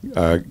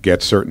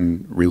get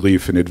certain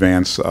relief in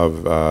advance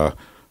of the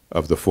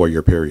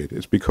 4-year period.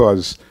 It's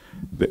because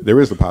there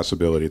is the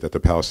possibility that the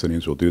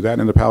Palestinians will do that,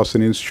 and the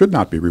Palestinians should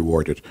not be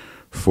rewarded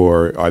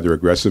for either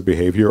aggressive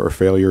behavior or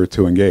failure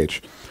to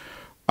engage.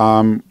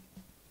 I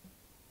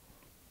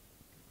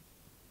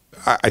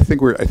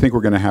think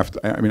we're going to have to.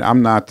 I mean,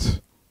 I'm not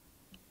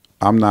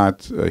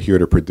here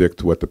to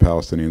predict what the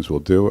Palestinians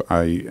will do.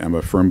 I am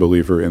a firm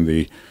believer in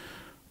the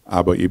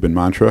Abba Ibn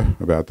mantra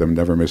about them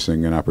never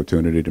missing an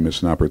opportunity to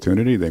miss an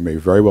opportunity. They may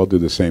very well do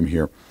the same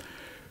here.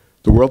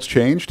 The world's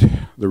changed.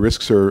 The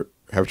risks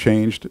have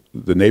changed.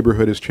 The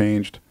neighborhood has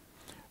changed.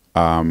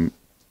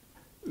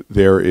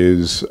 There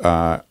is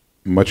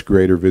much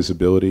greater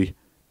visibility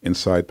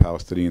inside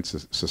Palestinian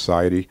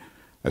society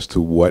as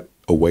to what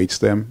awaits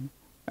them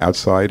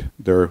outside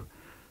their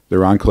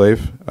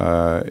enclave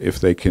if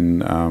they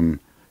can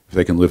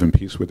live in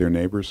peace with their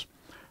neighbors.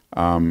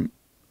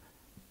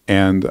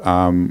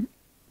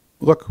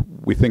 Look,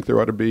 we think there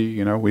ought to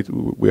be,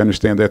 we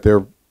understand that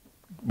they're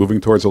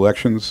moving towards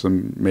elections,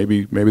 and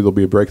maybe there'll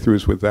be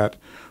breakthroughs with that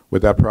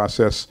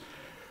process.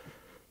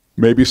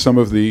 Maybe some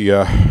of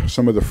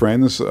the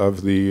friends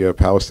of the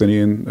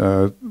Palestinian,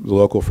 the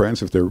local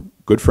friends, if they're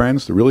good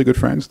friends, they're really good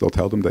friends, they'll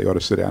tell them they ought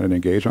to sit down and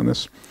engage on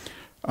this.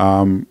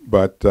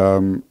 But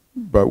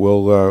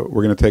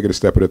we're going to take it a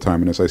step at a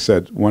time. And as I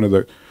said, one of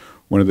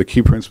the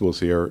key principles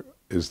here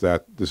is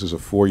that this is a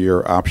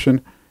 4-year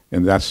option.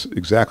 And that's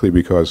exactly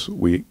because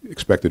we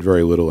expected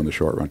very little in the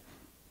short run.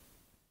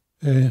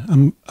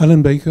 I'm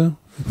Alan Baker,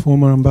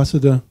 former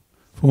ambassador,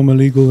 former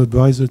legal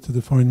advisor to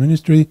the Foreign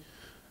Ministry,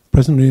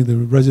 presently the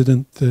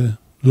resident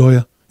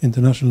lawyer,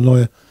 international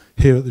lawyer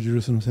here at the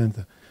Jerusalem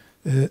Center.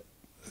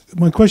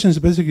 My question is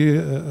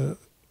basically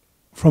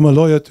from a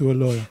lawyer to a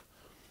lawyer,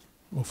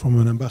 or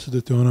from an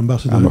ambassador to an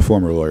ambassador. I'm a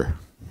former lawyer.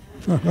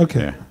 Oh,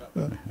 okay.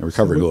 Yeah. A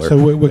recovery lawyer. So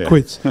we're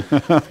quits.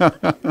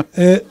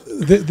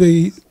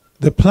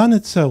 The plan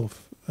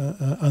itself,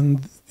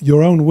 and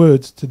your own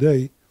words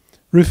today,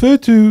 refer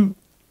to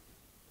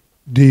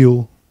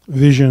deal,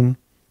 vision,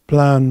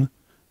 plan,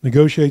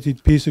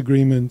 negotiated peace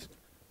agreement,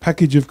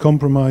 package of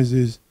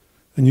compromises,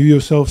 and you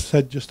yourself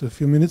said just a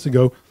few minutes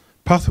ago,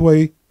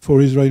 pathway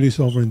for Israeli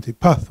sovereignty,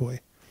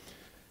 pathway.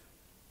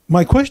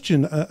 My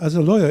question as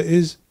a lawyer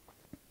is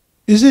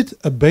it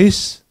a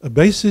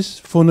basis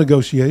for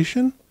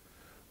negotiation,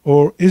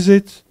 or is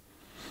it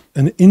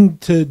an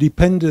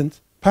interdependent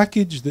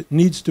package that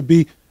needs to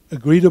be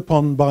agreed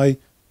upon by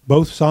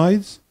both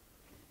sides?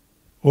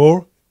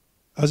 Or,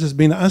 as has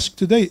been asked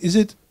today, is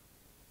it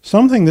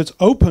something that's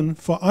open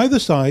for either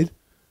side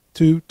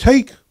to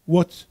take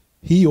what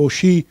he or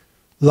she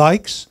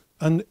likes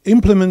and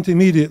implement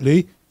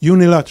immediately,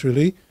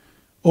 unilaterally,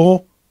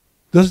 or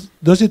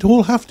does it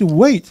all have to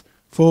wait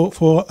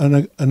for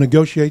a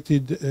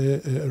negotiated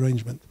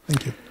arrangement?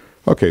 Thank you.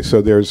 Okay,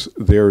 so there's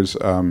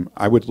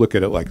I would look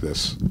at it like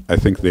this. I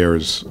think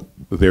there's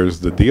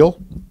the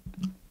deal,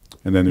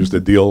 and then there's the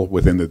deal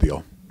within the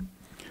deal.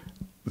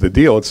 The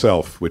deal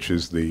itself, which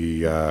is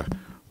the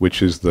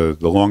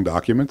long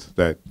document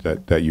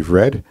that you've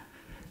read,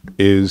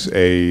 is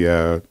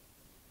a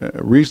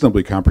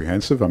reasonably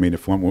comprehensive. I mean,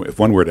 if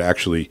one were to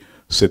actually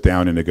sit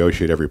down and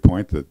negotiate every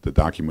point, the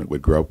document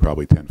would grow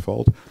probably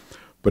tenfold.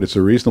 But it's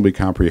a reasonably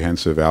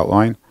comprehensive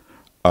outline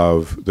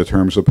of the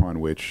terms upon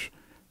which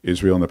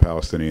Israel and the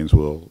Palestinians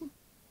will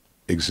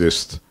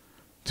exist,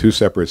 two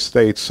separate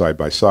states side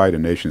by side, a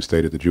nation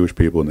state of the Jewish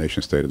people, a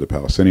nation state of the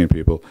Palestinian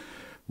people,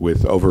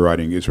 with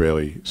overriding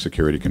Israeli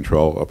security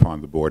control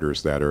upon the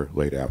borders that are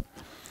laid out.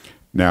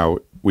 Now,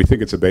 we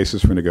think it's a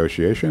basis for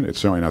negotiation. It's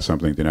certainly not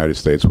something the United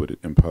States would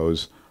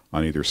impose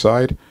on either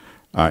side.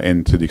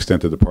 And to the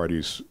extent that the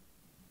parties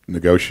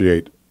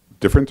negotiate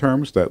different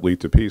terms that lead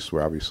to peace, we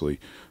obviously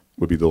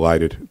would be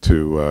delighted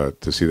to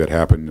see that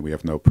happen. We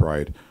have no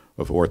pride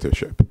of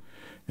authorship.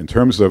 In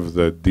terms of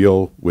the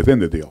deal within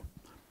the deal,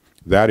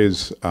 that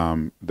is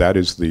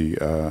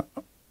the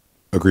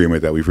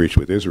agreement that we've reached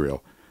with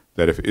Israel,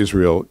 that if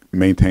Israel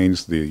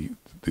maintains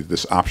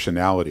this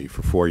optionality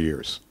for 4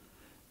 years,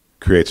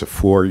 creates a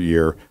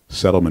 4-year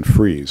settlement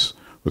freeze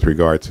with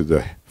regard to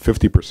the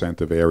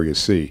 50% of Area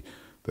C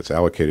that's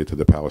allocated to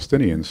the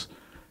Palestinians,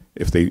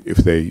 if they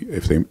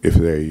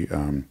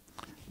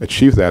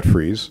achieve that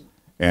freeze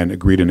and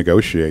agree to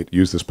negotiate,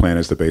 use this plan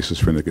as the basis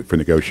for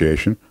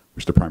negotiation,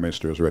 which the Prime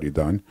Minister has already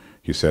done.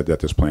 He said that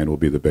this plan will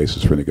be the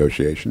basis for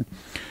negotiation.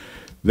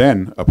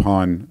 Then,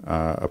 upon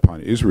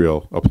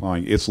Israel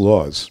applying its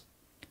laws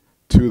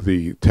to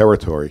the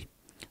territory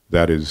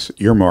that is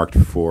earmarked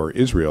for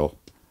Israel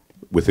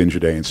within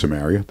Judea and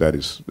Samaria, that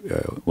is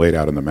laid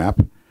out on the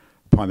map,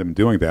 upon them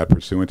doing that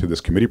pursuant to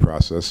this committee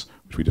process,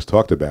 which we just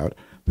talked about,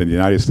 then the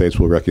United States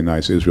will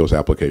recognize Israel's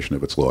application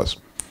of its laws.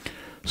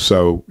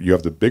 So you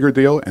have the bigger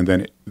deal, and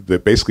then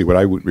basically what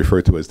I would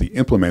refer to as the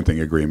implementing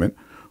agreement,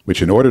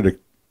 which in order to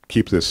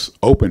keep this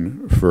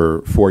open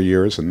for 4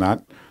 years and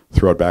not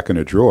throw it back in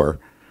a drawer,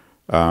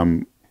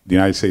 the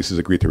United States has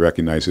agreed to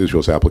recognize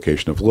Israel's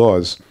application of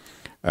laws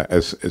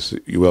as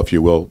you will, if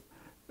you will,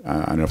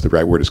 I don't know if the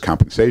right word is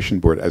compensation,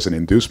 but as an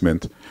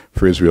inducement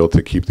for Israel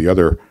to keep the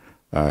other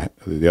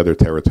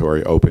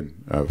territory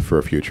open for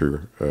a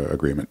future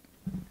agreement.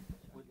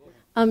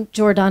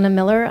 Jordana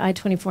Miller,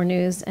 I-24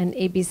 News and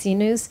ABC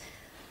News.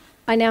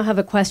 I now have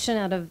a question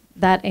out of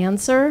that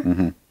answer.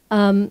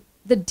 Mm-hmm.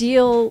 The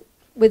deal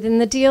within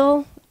the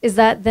deal, is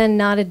that then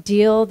not a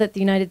deal that the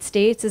United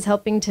States is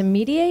helping to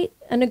mediate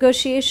a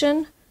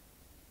negotiation?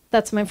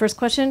 That's my first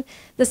question.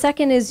 The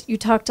second is, you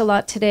talked a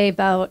lot today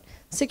about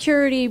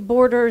security,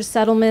 borders,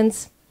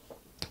 settlements.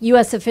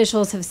 U.S.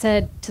 officials have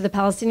said to the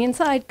Palestinian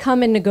side,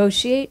 come and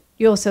negotiate.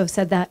 You also have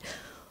said that.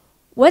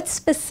 What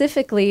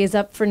specifically is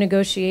up for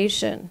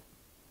negotiation?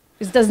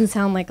 It doesn't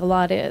sound like a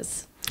lot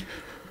is.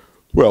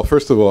 Well,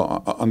 first of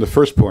all, on the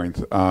first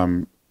point,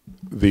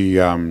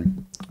 the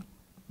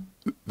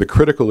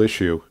critical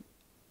issue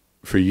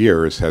for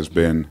years has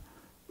been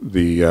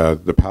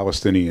the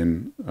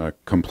Palestinian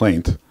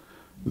complaint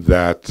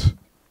that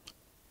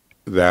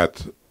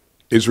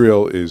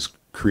Israel is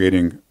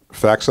creating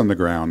facts on the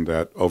ground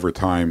that over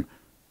time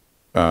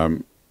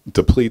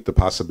deplete the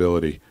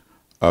possibility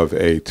of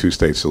a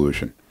two-state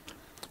solution.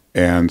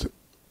 And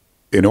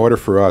in order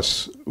for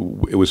us,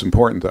 it was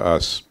important to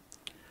us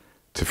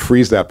to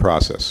freeze that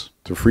process,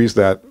 to freeze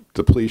that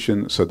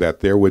depletion so that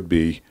there would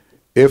be,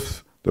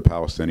 if the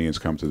Palestinians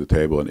come to the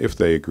table and if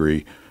they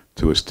agree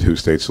to a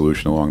two-state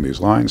solution along these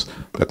lines,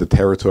 that the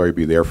territory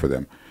be there for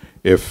them.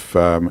 If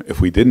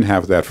we didn't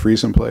have that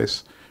freeze in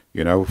place,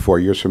 4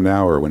 years from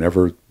now or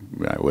whatever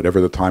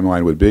the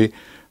timeline would be,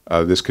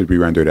 this could be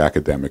rendered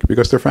academic,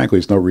 because there frankly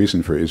is no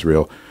reason for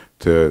Israel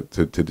to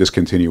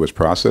discontinue its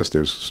process.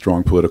 There's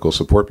strong political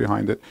support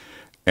behind it,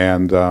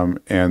 and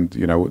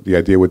the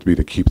idea would be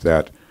to keep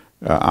that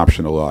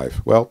option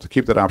alive. Well, to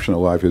keep that option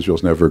alive,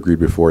 Israel's never agreed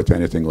before to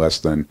anything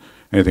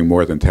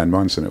more than 10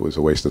 months, and it was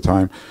a waste of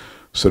time.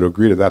 So to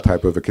agree to that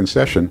type of a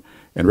concession,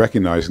 and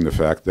recognizing the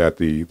fact that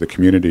the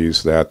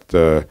communities that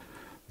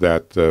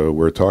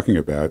we're talking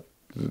about,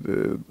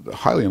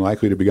 highly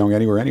unlikely to be going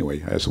anywhere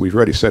anyway. As we've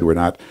already said,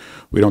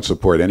 we don't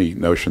support any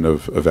notion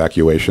of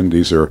evacuation.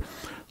 These are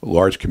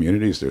large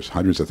communities. There's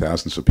hundreds of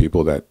thousands of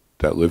people that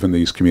live in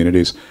these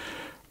communities.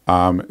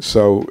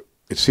 So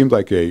it seemed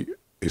like a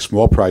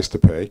small price to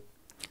pay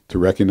to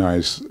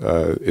recognize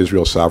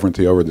Israel's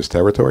sovereignty over this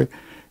territory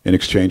in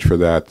exchange for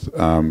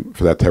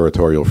that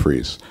territorial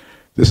freeze.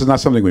 This is not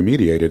something we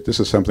mediated. This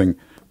is something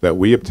that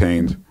we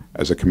obtained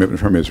as a commitment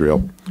from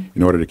Israel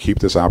in order to keep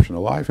this option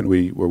alive, and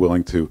we were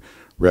willing to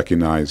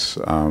recognize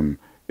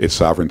its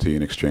sovereignty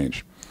in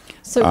exchange.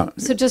 So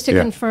just to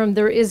confirm,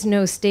 there is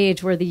no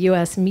stage where the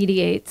U.S.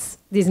 mediates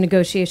these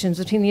negotiations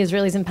between the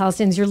Israelis and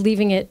Palestinians. You're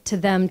leaving it to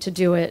them to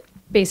do it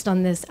based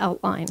on this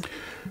outline.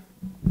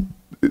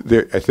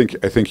 I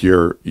think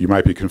you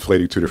might be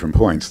conflating two different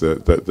points.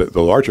 The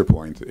larger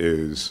point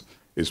is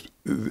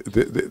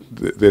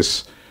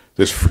this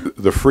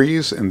the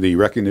freeze and the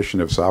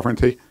recognition of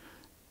sovereignty,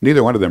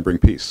 neither one of them bring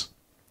peace.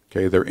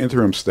 Okay, they're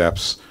interim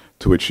steps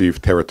to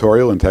achieve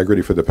territorial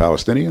integrity for the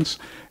Palestinians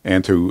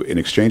and to, in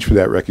exchange for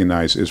that,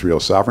 recognize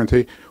Israel's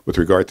sovereignty with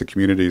regard to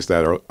communities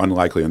that are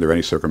unlikely under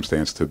any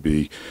circumstance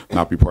to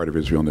not be part of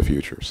Israel in the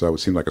future. So it would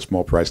seem like a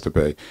small price to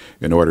pay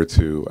in order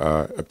to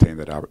obtain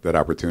that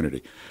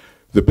opportunity.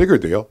 The bigger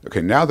deal,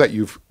 okay, now that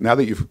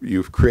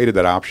you've created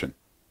that option,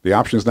 the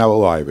option is now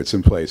alive. It's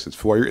in place. It's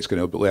 4 years. It's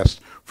going to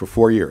last for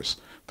 4 years.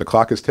 The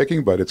clock is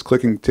ticking, but it's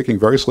ticking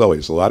very slowly.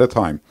 It's a lot of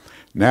time.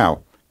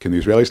 Now, can the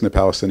Israelis and the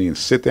Palestinians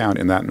sit down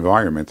in that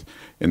environment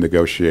and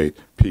negotiate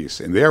peace?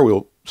 And there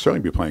we'll certainly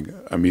be playing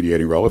a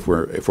mediating role if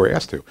we're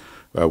asked to.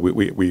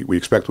 We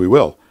expect we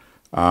will.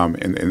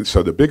 And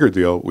so the bigger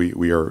deal,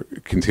 we are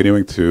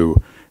continuing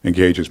to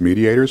engage as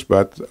mediators,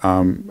 but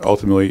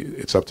ultimately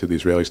it's up to the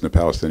Israelis and the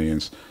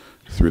Palestinians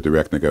through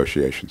direct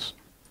negotiations.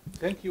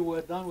 Thank you.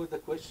 We're done with the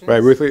questions.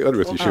 Right, Ruthie,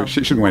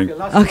 she's been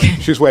waiting. Okay.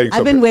 She's waiting.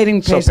 I've been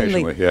waiting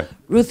patiently. Yeah.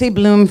 Ruthie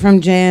Bloom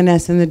from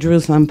JNS and the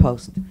Jerusalem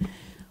Post.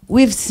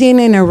 We've seen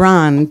in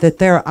Iran that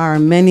there are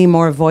many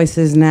more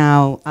voices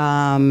now,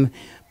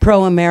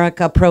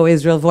 pro-America,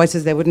 pro-Israel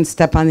voices. They wouldn't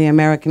step on the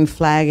American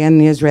flag and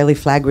the Israeli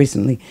flag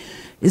recently.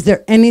 Is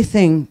there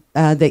anything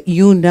that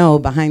you know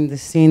behind the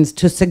scenes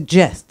to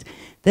suggest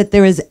that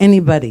there is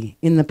anybody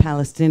in the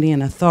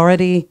Palestinian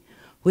Authority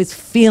who is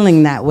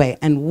feeling that way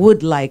and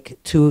would like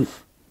to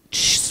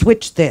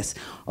switch this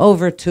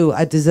over to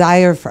a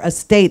desire for a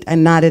state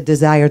and not a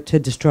desire to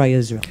destroy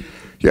Israel?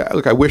 Yeah,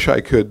 look, I wish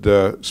I could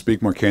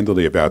speak more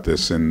candidly about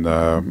this, and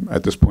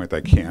at this point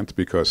I can't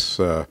because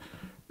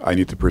I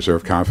need to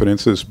preserve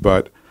confidences.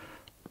 But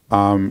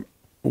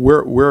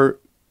we're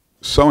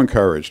so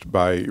encouraged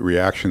by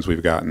reactions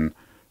we've gotten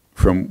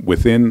from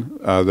within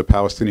the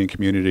Palestinian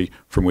community,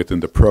 from within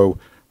the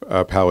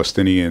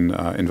pro-Palestinian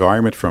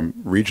environment, from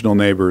regional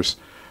neighbors.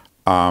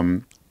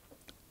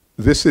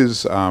 This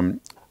is, and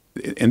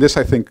this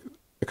I think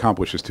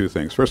accomplishes two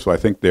things. First of all, I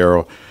think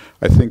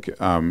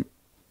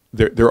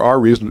there are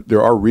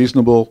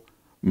reasonable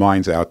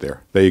minds out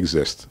there. They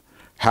exist.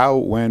 How,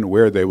 when,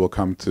 where they will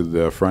come to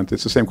the front,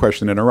 it's the same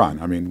question in Iran.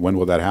 I mean, when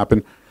will that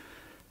happen?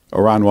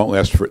 Iran won't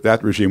last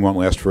that regime won't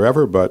last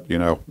forever, but,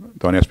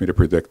 don't ask me to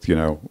predict,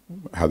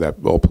 how that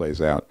all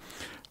plays out.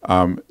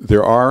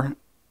 There are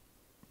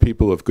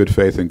people of good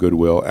faith and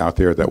goodwill out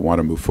there that want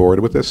to move forward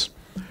with this.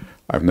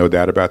 I have no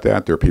doubt about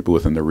that. There are people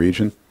within the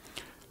region.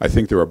 I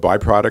think there are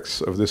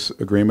byproducts of this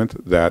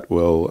agreement that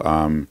will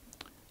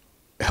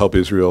help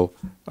Israel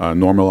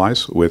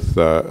normalize with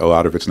a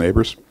lot of its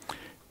neighbors.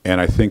 And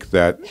I think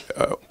that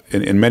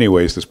in many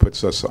ways this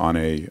puts us on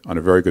a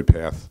very good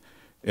path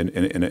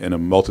in a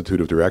multitude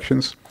of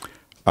directions.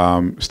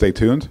 Stay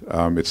tuned.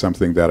 It's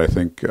something that I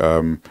think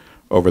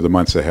over the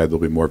months ahead there'll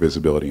be more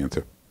visibility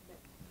into.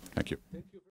 Thank you.